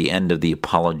finally are the end of the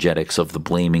apologetics of the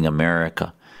blaming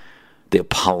America, the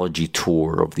apology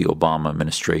tour of the Obama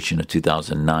administration of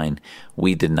 2009.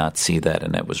 We did not see that,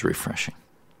 and that was refreshing.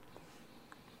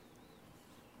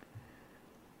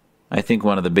 I think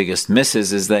one of the biggest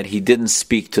misses is that he didn't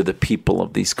speak to the people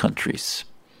of these countries.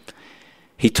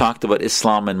 He talked about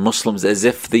Islam and Muslims as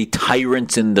if the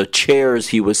tyrants in the chairs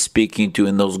he was speaking to,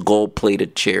 in those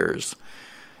gold-plated chairs,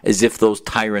 as if those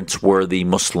tyrants were the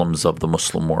Muslims of the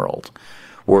Muslim world,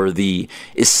 were the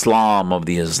Islam of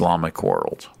the Islamic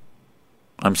world.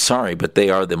 I'm sorry, but they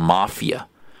are the mafia.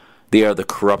 They are the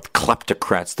corrupt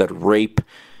kleptocrats that rape,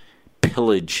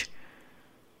 pillage,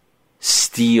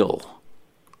 steal,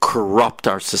 corrupt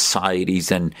our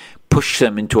societies, and push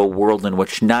them into a world in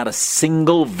which not a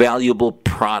single valuable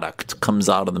product comes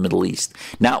out of the Middle East.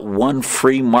 Not one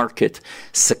free market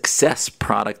success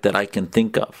product that I can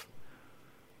think of.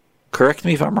 Correct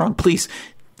me if I'm wrong. Please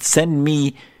send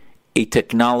me a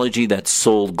technology that's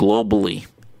sold globally,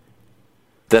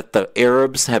 that the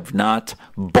Arabs have not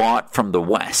bought from the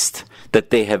West, that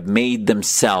they have made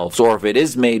themselves, or if it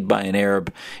is made by an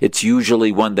Arab, it's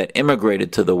usually one that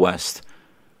immigrated to the West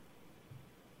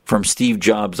from Steve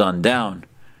Jobs on down,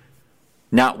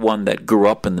 not one that grew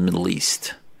up in the Middle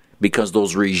East, because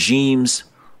those regimes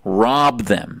rob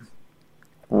them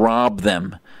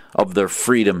of their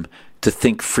freedom to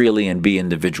think freely and be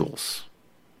individuals.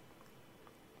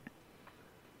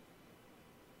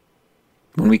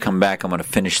 When we come back, I'm going to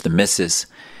finish the misses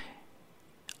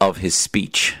of his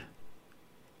speech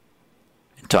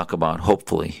and talk about,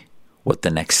 hopefully, what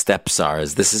the next steps are,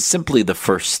 as this is simply the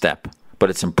first step, but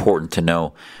it's important to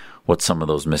know what some of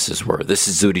those misses were. This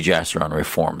is Zuhdi Jasser on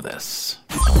Reform This.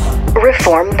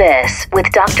 Reform This with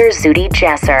Dr. Zuhdi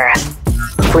Jasser.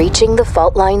 Breaching the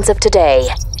fault lines of today.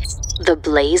 The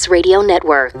Blaze Radio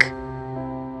Network.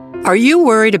 Are you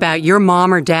worried about your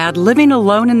mom or dad living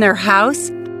alone in their house?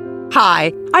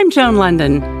 Hi, I'm Joan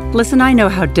London. Listen, I know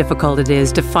how difficult it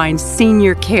is to find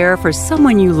senior care for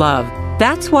someone you love.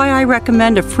 That's why I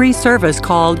recommend a free service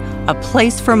called A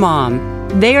Place for Mom.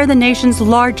 They are the nation's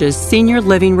largest senior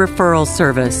living referral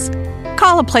service.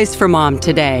 Call A Place for Mom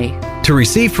today. To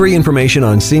receive free information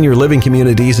on senior living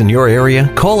communities in your area,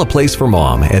 call A Place for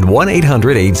Mom at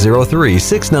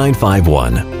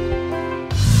 1-800-803-6951.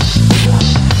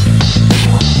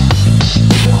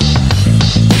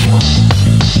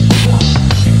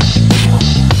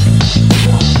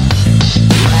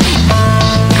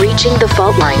 Breaching the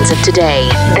fault lines of today.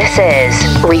 This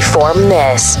is Reform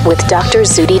This with Dr.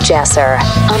 Zuhdi Jasser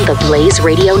on the Blaze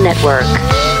Radio Network.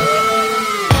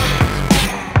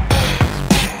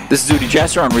 This is Zuhdi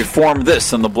Jasser on Reform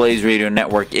This on the Blaze Radio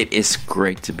Network. It is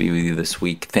great to be with you this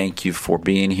week. Thank you for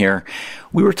being here.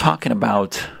 We were talking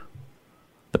about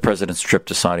the president's trip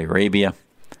to Saudi Arabia,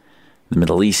 the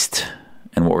Middle East,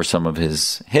 and what were some of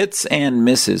his hits and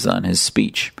misses on his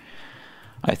speech.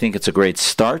 I think it's a great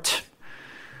start.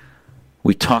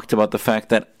 We talked about the fact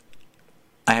that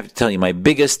I have to tell you my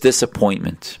biggest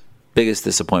disappointment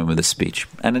with this speech,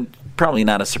 and it's probably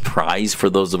not a surprise for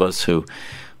those of us who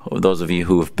those of you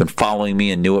who have been following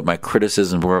me and knew what my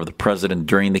criticisms were of the president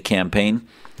during the campaign,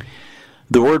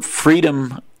 the word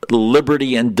freedom,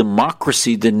 liberty, and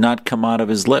democracy did not come out of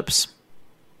his lips.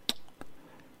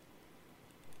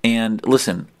 And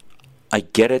listen, I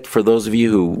get it for those of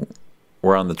you who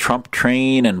were on the Trump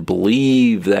train and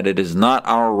believe that it is not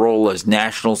our role as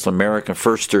nationalist American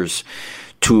firsters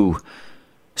to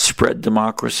spread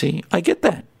democracy. I get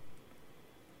that.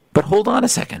 But hold on a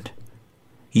second.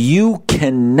 You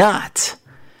cannot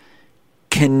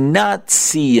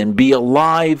see and be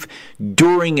alive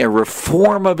during a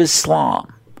reform of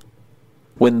Islam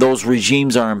when those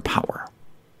regimes are in power.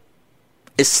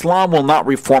 Islam will not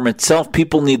reform itself.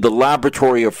 People need the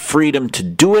laboratory of freedom to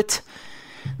do it.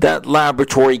 That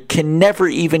laboratory can never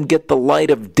even get the light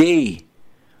of day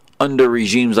under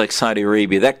regimes like Saudi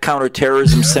Arabia. That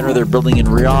counterterrorism center they're building in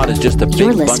Riyadh is just a big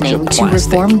bunch of plastic. You're listening to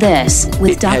Reform This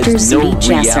with Dr. Zuhdi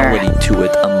Jasser. It has no reality to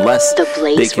it unless the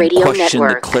Blaze they can Radio question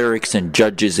Network. the clerics and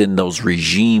judges in those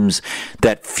regimes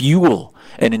that fuel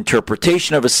an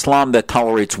interpretation of Islam that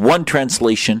tolerates one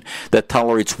translation, that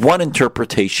tolerates one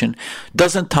interpretation,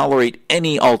 doesn't tolerate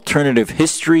any alternative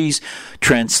histories,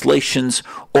 translations,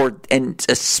 and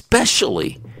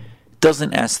especially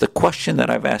doesn't ask the question that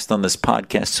I've asked on this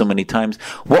podcast so many times: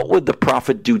 what would the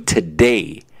Prophet do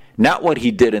today? Not what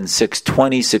he did in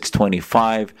 620,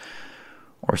 625,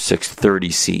 or 630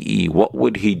 CE. What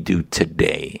would he do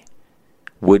today?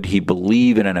 Would he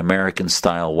believe in an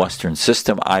American-style Western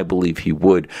system? I believe he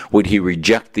would. Would he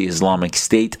reject the Islamic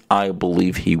State? I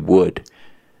believe he would.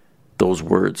 Those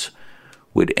words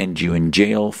would end you in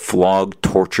jail, flogged,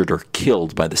 tortured, or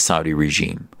killed by the Saudi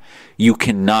regime. You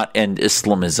cannot end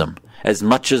Islamism. As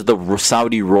much as the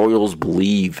Saudi royals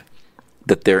believe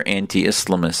that they're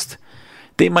anti-Islamist,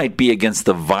 they might be against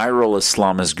the viral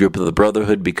Islamist group of the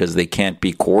Brotherhood because they can't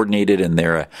be coordinated and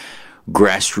they're a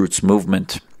grassroots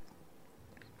movement.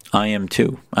 I am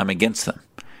too. I'm against them.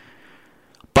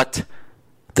 But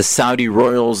the Saudi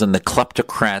royals and the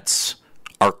kleptocrats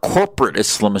are corporate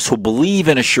Islamists who believe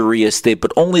in a Sharia state,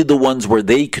 but only the ones where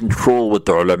they control what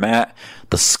the ulama,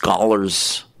 the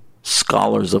scholars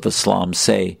of Islam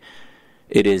say.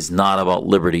 It is not about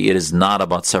liberty. It is not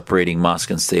about separating mosque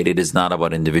and state. It is not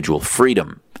about individual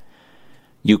freedom.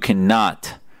 You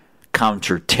cannot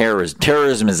counter terrorism.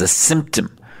 Terrorism is a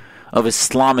symptom of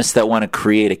Islamists that want to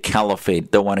create a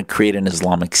caliphate, that want to create an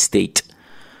Islamic state.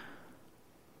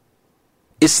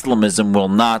 Islamism will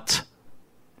not,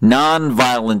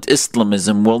 non-violent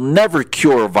Islamism will never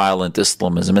cure violent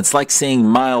Islamism. It's like saying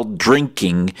mild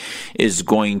drinking is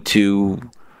going to,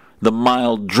 the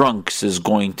mild drunks is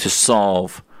going to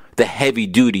solve the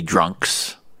heavy-duty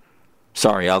drunks.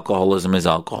 Sorry, alcoholism is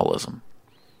alcoholism.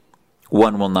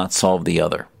 One will not solve the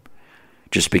other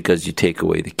just because you take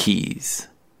away the keys.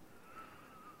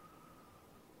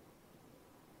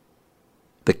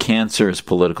 The cancer is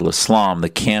political Islam. The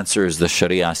cancer is the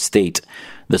Sharia state.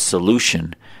 The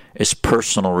solution is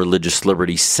personal religious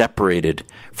liberty separated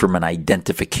from an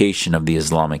identification of the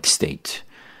Islamic State.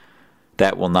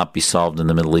 That will not be solved in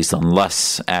the Middle East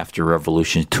unless after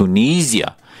revolution.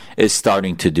 Tunisia is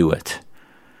starting to do it.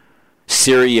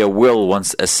 Syria will,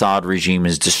 once Assad regime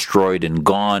is destroyed and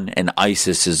gone and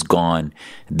ISIS is gone,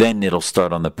 then it'll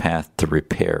start on the path to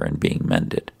repair and being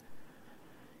mended.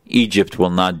 Egypt will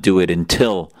not do it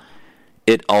until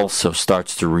it also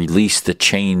starts to release the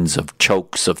chains of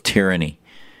chokes of tyranny.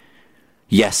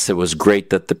 Yes, it was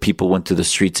great that the people went to the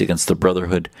streets against the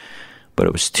Brotherhood, but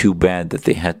it was too bad that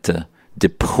they had to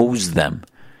depose them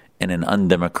in an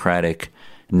undemocratic,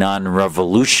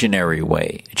 non-revolutionary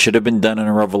way. It should have been done in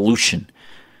a revolution,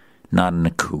 not in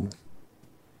a coup.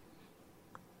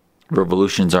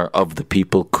 Revolutions are of the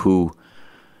people.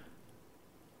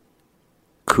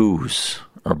 Coups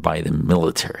are by the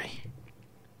military.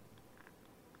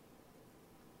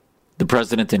 The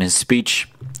president in his speech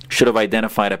should have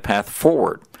identified a path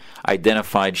forward,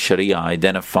 identified Sharia,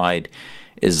 identified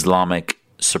Islamic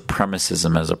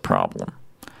supremacism as a problem.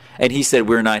 And he said,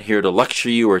 we're not here to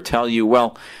lecture you or tell you.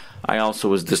 Well, I also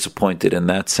was disappointed in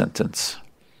that sentence.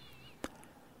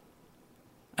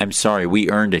 I'm sorry, we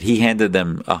earned it. He handed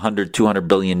them $100-200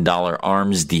 billion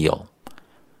arms deal.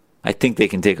 I think they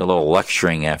can take a little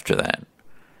lecturing after that.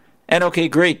 And okay,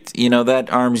 great. You know,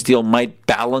 that arms deal might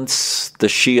balance the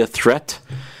Shia threat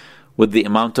with the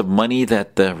amount of money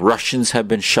that the Russians have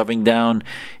been shoving down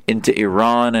into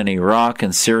Iran and Iraq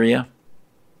and Syria.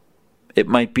 It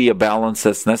might be a balance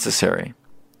that's necessary.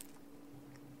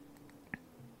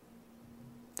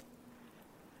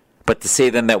 But to say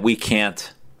then that we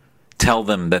can't tell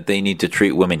them that they need to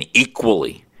treat women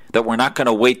equally, that we're not going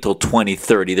to wait till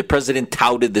 2030. The president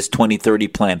touted this 2030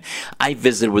 plan. I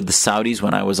visited with the Saudis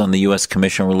when I was on the U.S.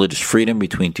 Commission on Religious Freedom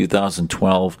between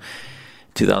 2012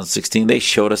 and 2016. They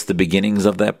showed us the beginnings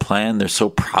of that plan. They're so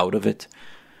proud of it.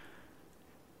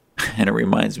 And it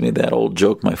reminds me of that old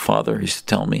joke my father used to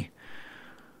tell me,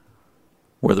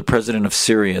 where the president of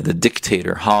Syria, the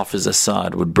dictator Hafiz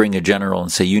Assad, would bring a general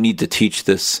and say, you need to teach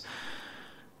this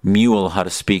mule how to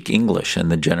speak English.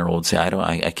 And the general would say,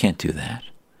 I can't do that.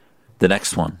 The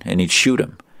next one, and he'd shoot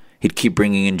him. He'd keep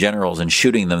bringing in generals and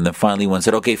shooting them. And then finally one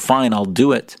said, okay, fine, I'll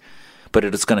do it, but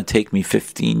it's going to take me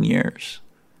 15 years.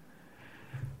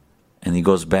 And he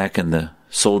goes back, and the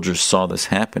soldiers saw this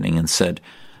happening and said,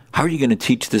 how are you going to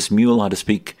teach this mule how to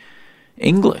speak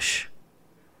English?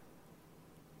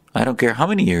 I don't care how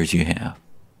many years you have.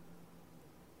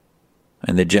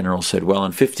 And the general said, well,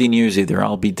 in 15 years, either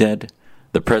I'll be dead,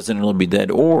 the president will be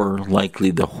dead, or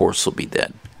likely the horse will be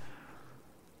dead.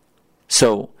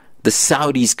 So the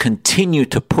Saudis continue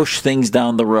to push things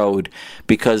down the road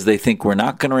because they think we're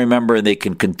not going to remember, and they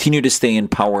can continue to stay in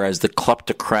power as the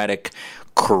kleptocratic,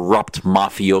 corrupt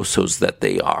mafiosos that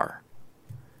they are.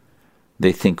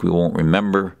 They think we won't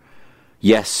remember.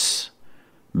 Yes,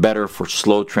 better for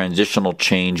slow transitional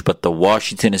change, but the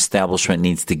Washington establishment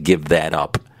needs to give that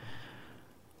up.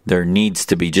 There needs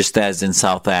to be, just as in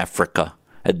South Africa,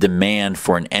 a demand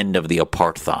for an end of the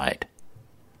apartheid.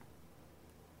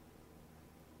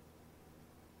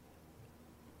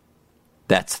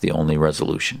 That's the only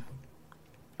resolution.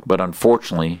 But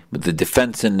unfortunately, with the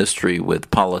defense industry,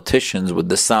 with politicians, with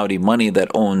the Saudi money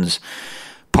that owns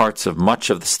parts of much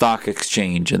of the stock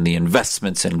exchange and the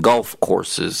investments in golf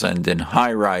courses and in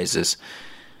high-rises,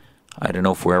 I don't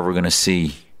know if we're ever going to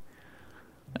see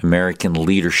American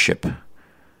leadership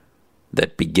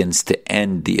that begins to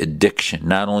end the addiction,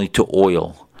 not only to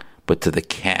oil, but to the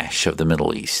cash of the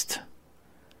Middle East,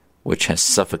 which has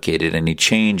suffocated any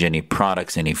change, any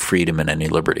products, any freedom, and any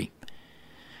liberty.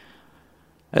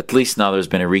 At least now there's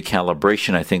been a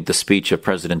recalibration. I think the speech of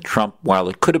President Trump, while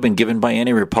it could have been given by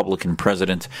any Republican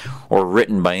president or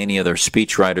written by any other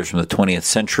speechwriters from the 20th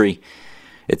century,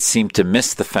 it seemed to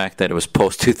miss the fact that it was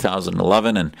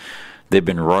post-2011 and they've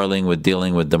been roiling with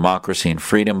dealing with democracy and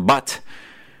freedom. But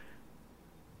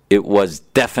it was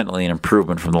definitely an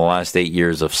improvement from the last 8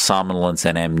 years of somnolence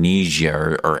and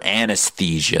amnesia or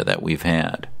anesthesia that we've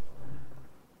had.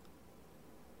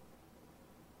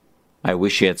 I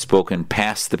wish he had spoken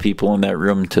past the people in that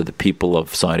room to the people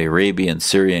of Saudi Arabia and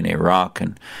Syria and Iraq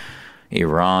and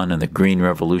Iran and the Green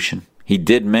Revolution. He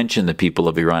did mention the people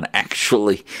of Iran,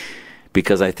 actually,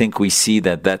 because I think we see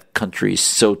that that country is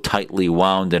so tightly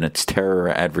wound in its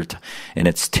terror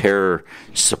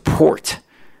support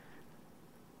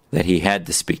that he had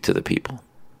to speak to the people.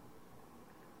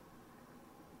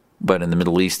 But in the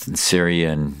Middle East and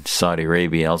Syria and Saudi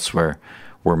Arabia, elsewhere,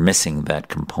 we're missing that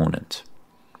component.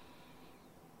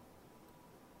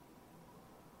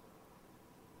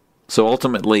 So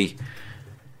ultimately,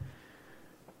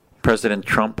 President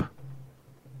Trump,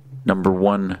 number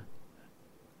one,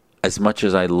 as much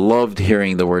as I loved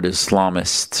hearing the word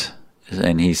Islamist,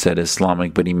 and he said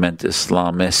Islamic, but he meant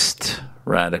Islamist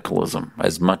radicalism,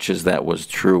 as much as that was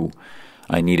true,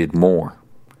 I needed more.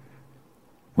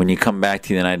 When you come back to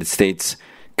the United States,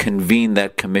 convene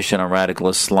that Commission on Radical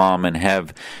Islam and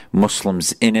have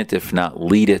Muslims in it, if not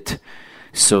lead it,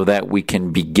 so that we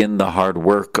can begin the hard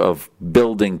work of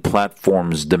building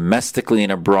platforms domestically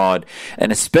and abroad,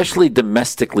 and especially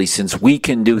domestically, since we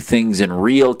can do things in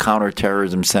real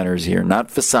counterterrorism centers here, not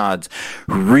facades,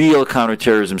 real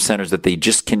counterterrorism centers that they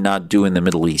just cannot do in the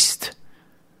Middle East.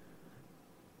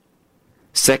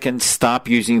 Second, stop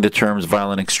using the terms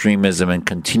violent extremism and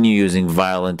continue using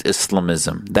violent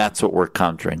Islamism. That's what we're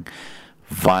countering.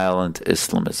 Violent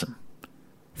Islamism.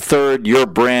 Third, your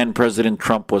brand, President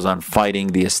Trump, was on fighting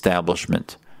the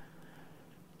establishment.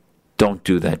 Don't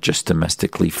do that just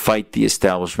domestically. Fight the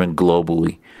establishment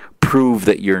globally. Prove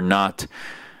that you're not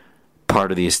part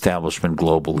of the establishment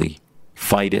globally.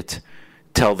 Fight it.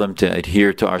 Tell them to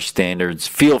adhere to our standards.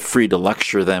 Feel free to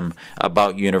lecture them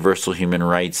about universal human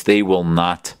rights. They will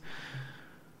not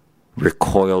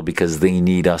recoil because they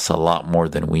need us a lot more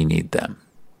than we need them.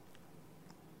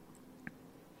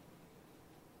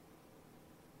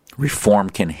 Reform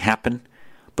can happen,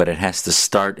 but it has to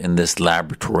start in this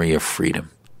laboratory of freedom,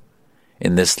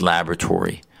 in this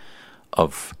laboratory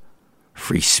of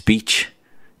free speech,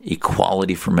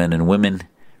 equality for men and women,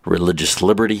 religious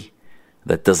liberty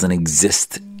that doesn't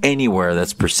exist anywhere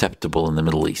that's perceptible in the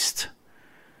Middle East,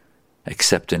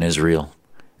 except in Israel,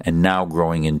 and now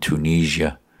growing in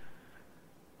Tunisia,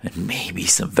 and maybe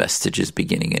some vestiges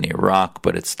beginning in Iraq,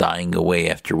 but it's dying away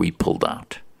after we pulled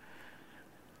out.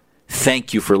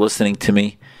 thank you for listening to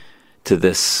me, to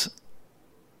this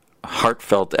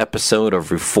heartfelt episode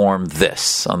of Reform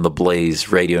This on the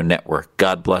Blaze Radio Network.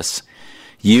 God bless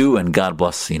you, and God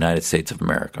bless the United States of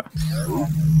America.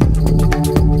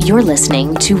 You're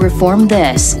listening to Reform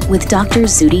This with Dr.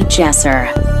 Zuhdi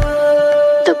Jasser.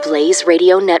 The Blaze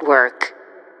Radio Network.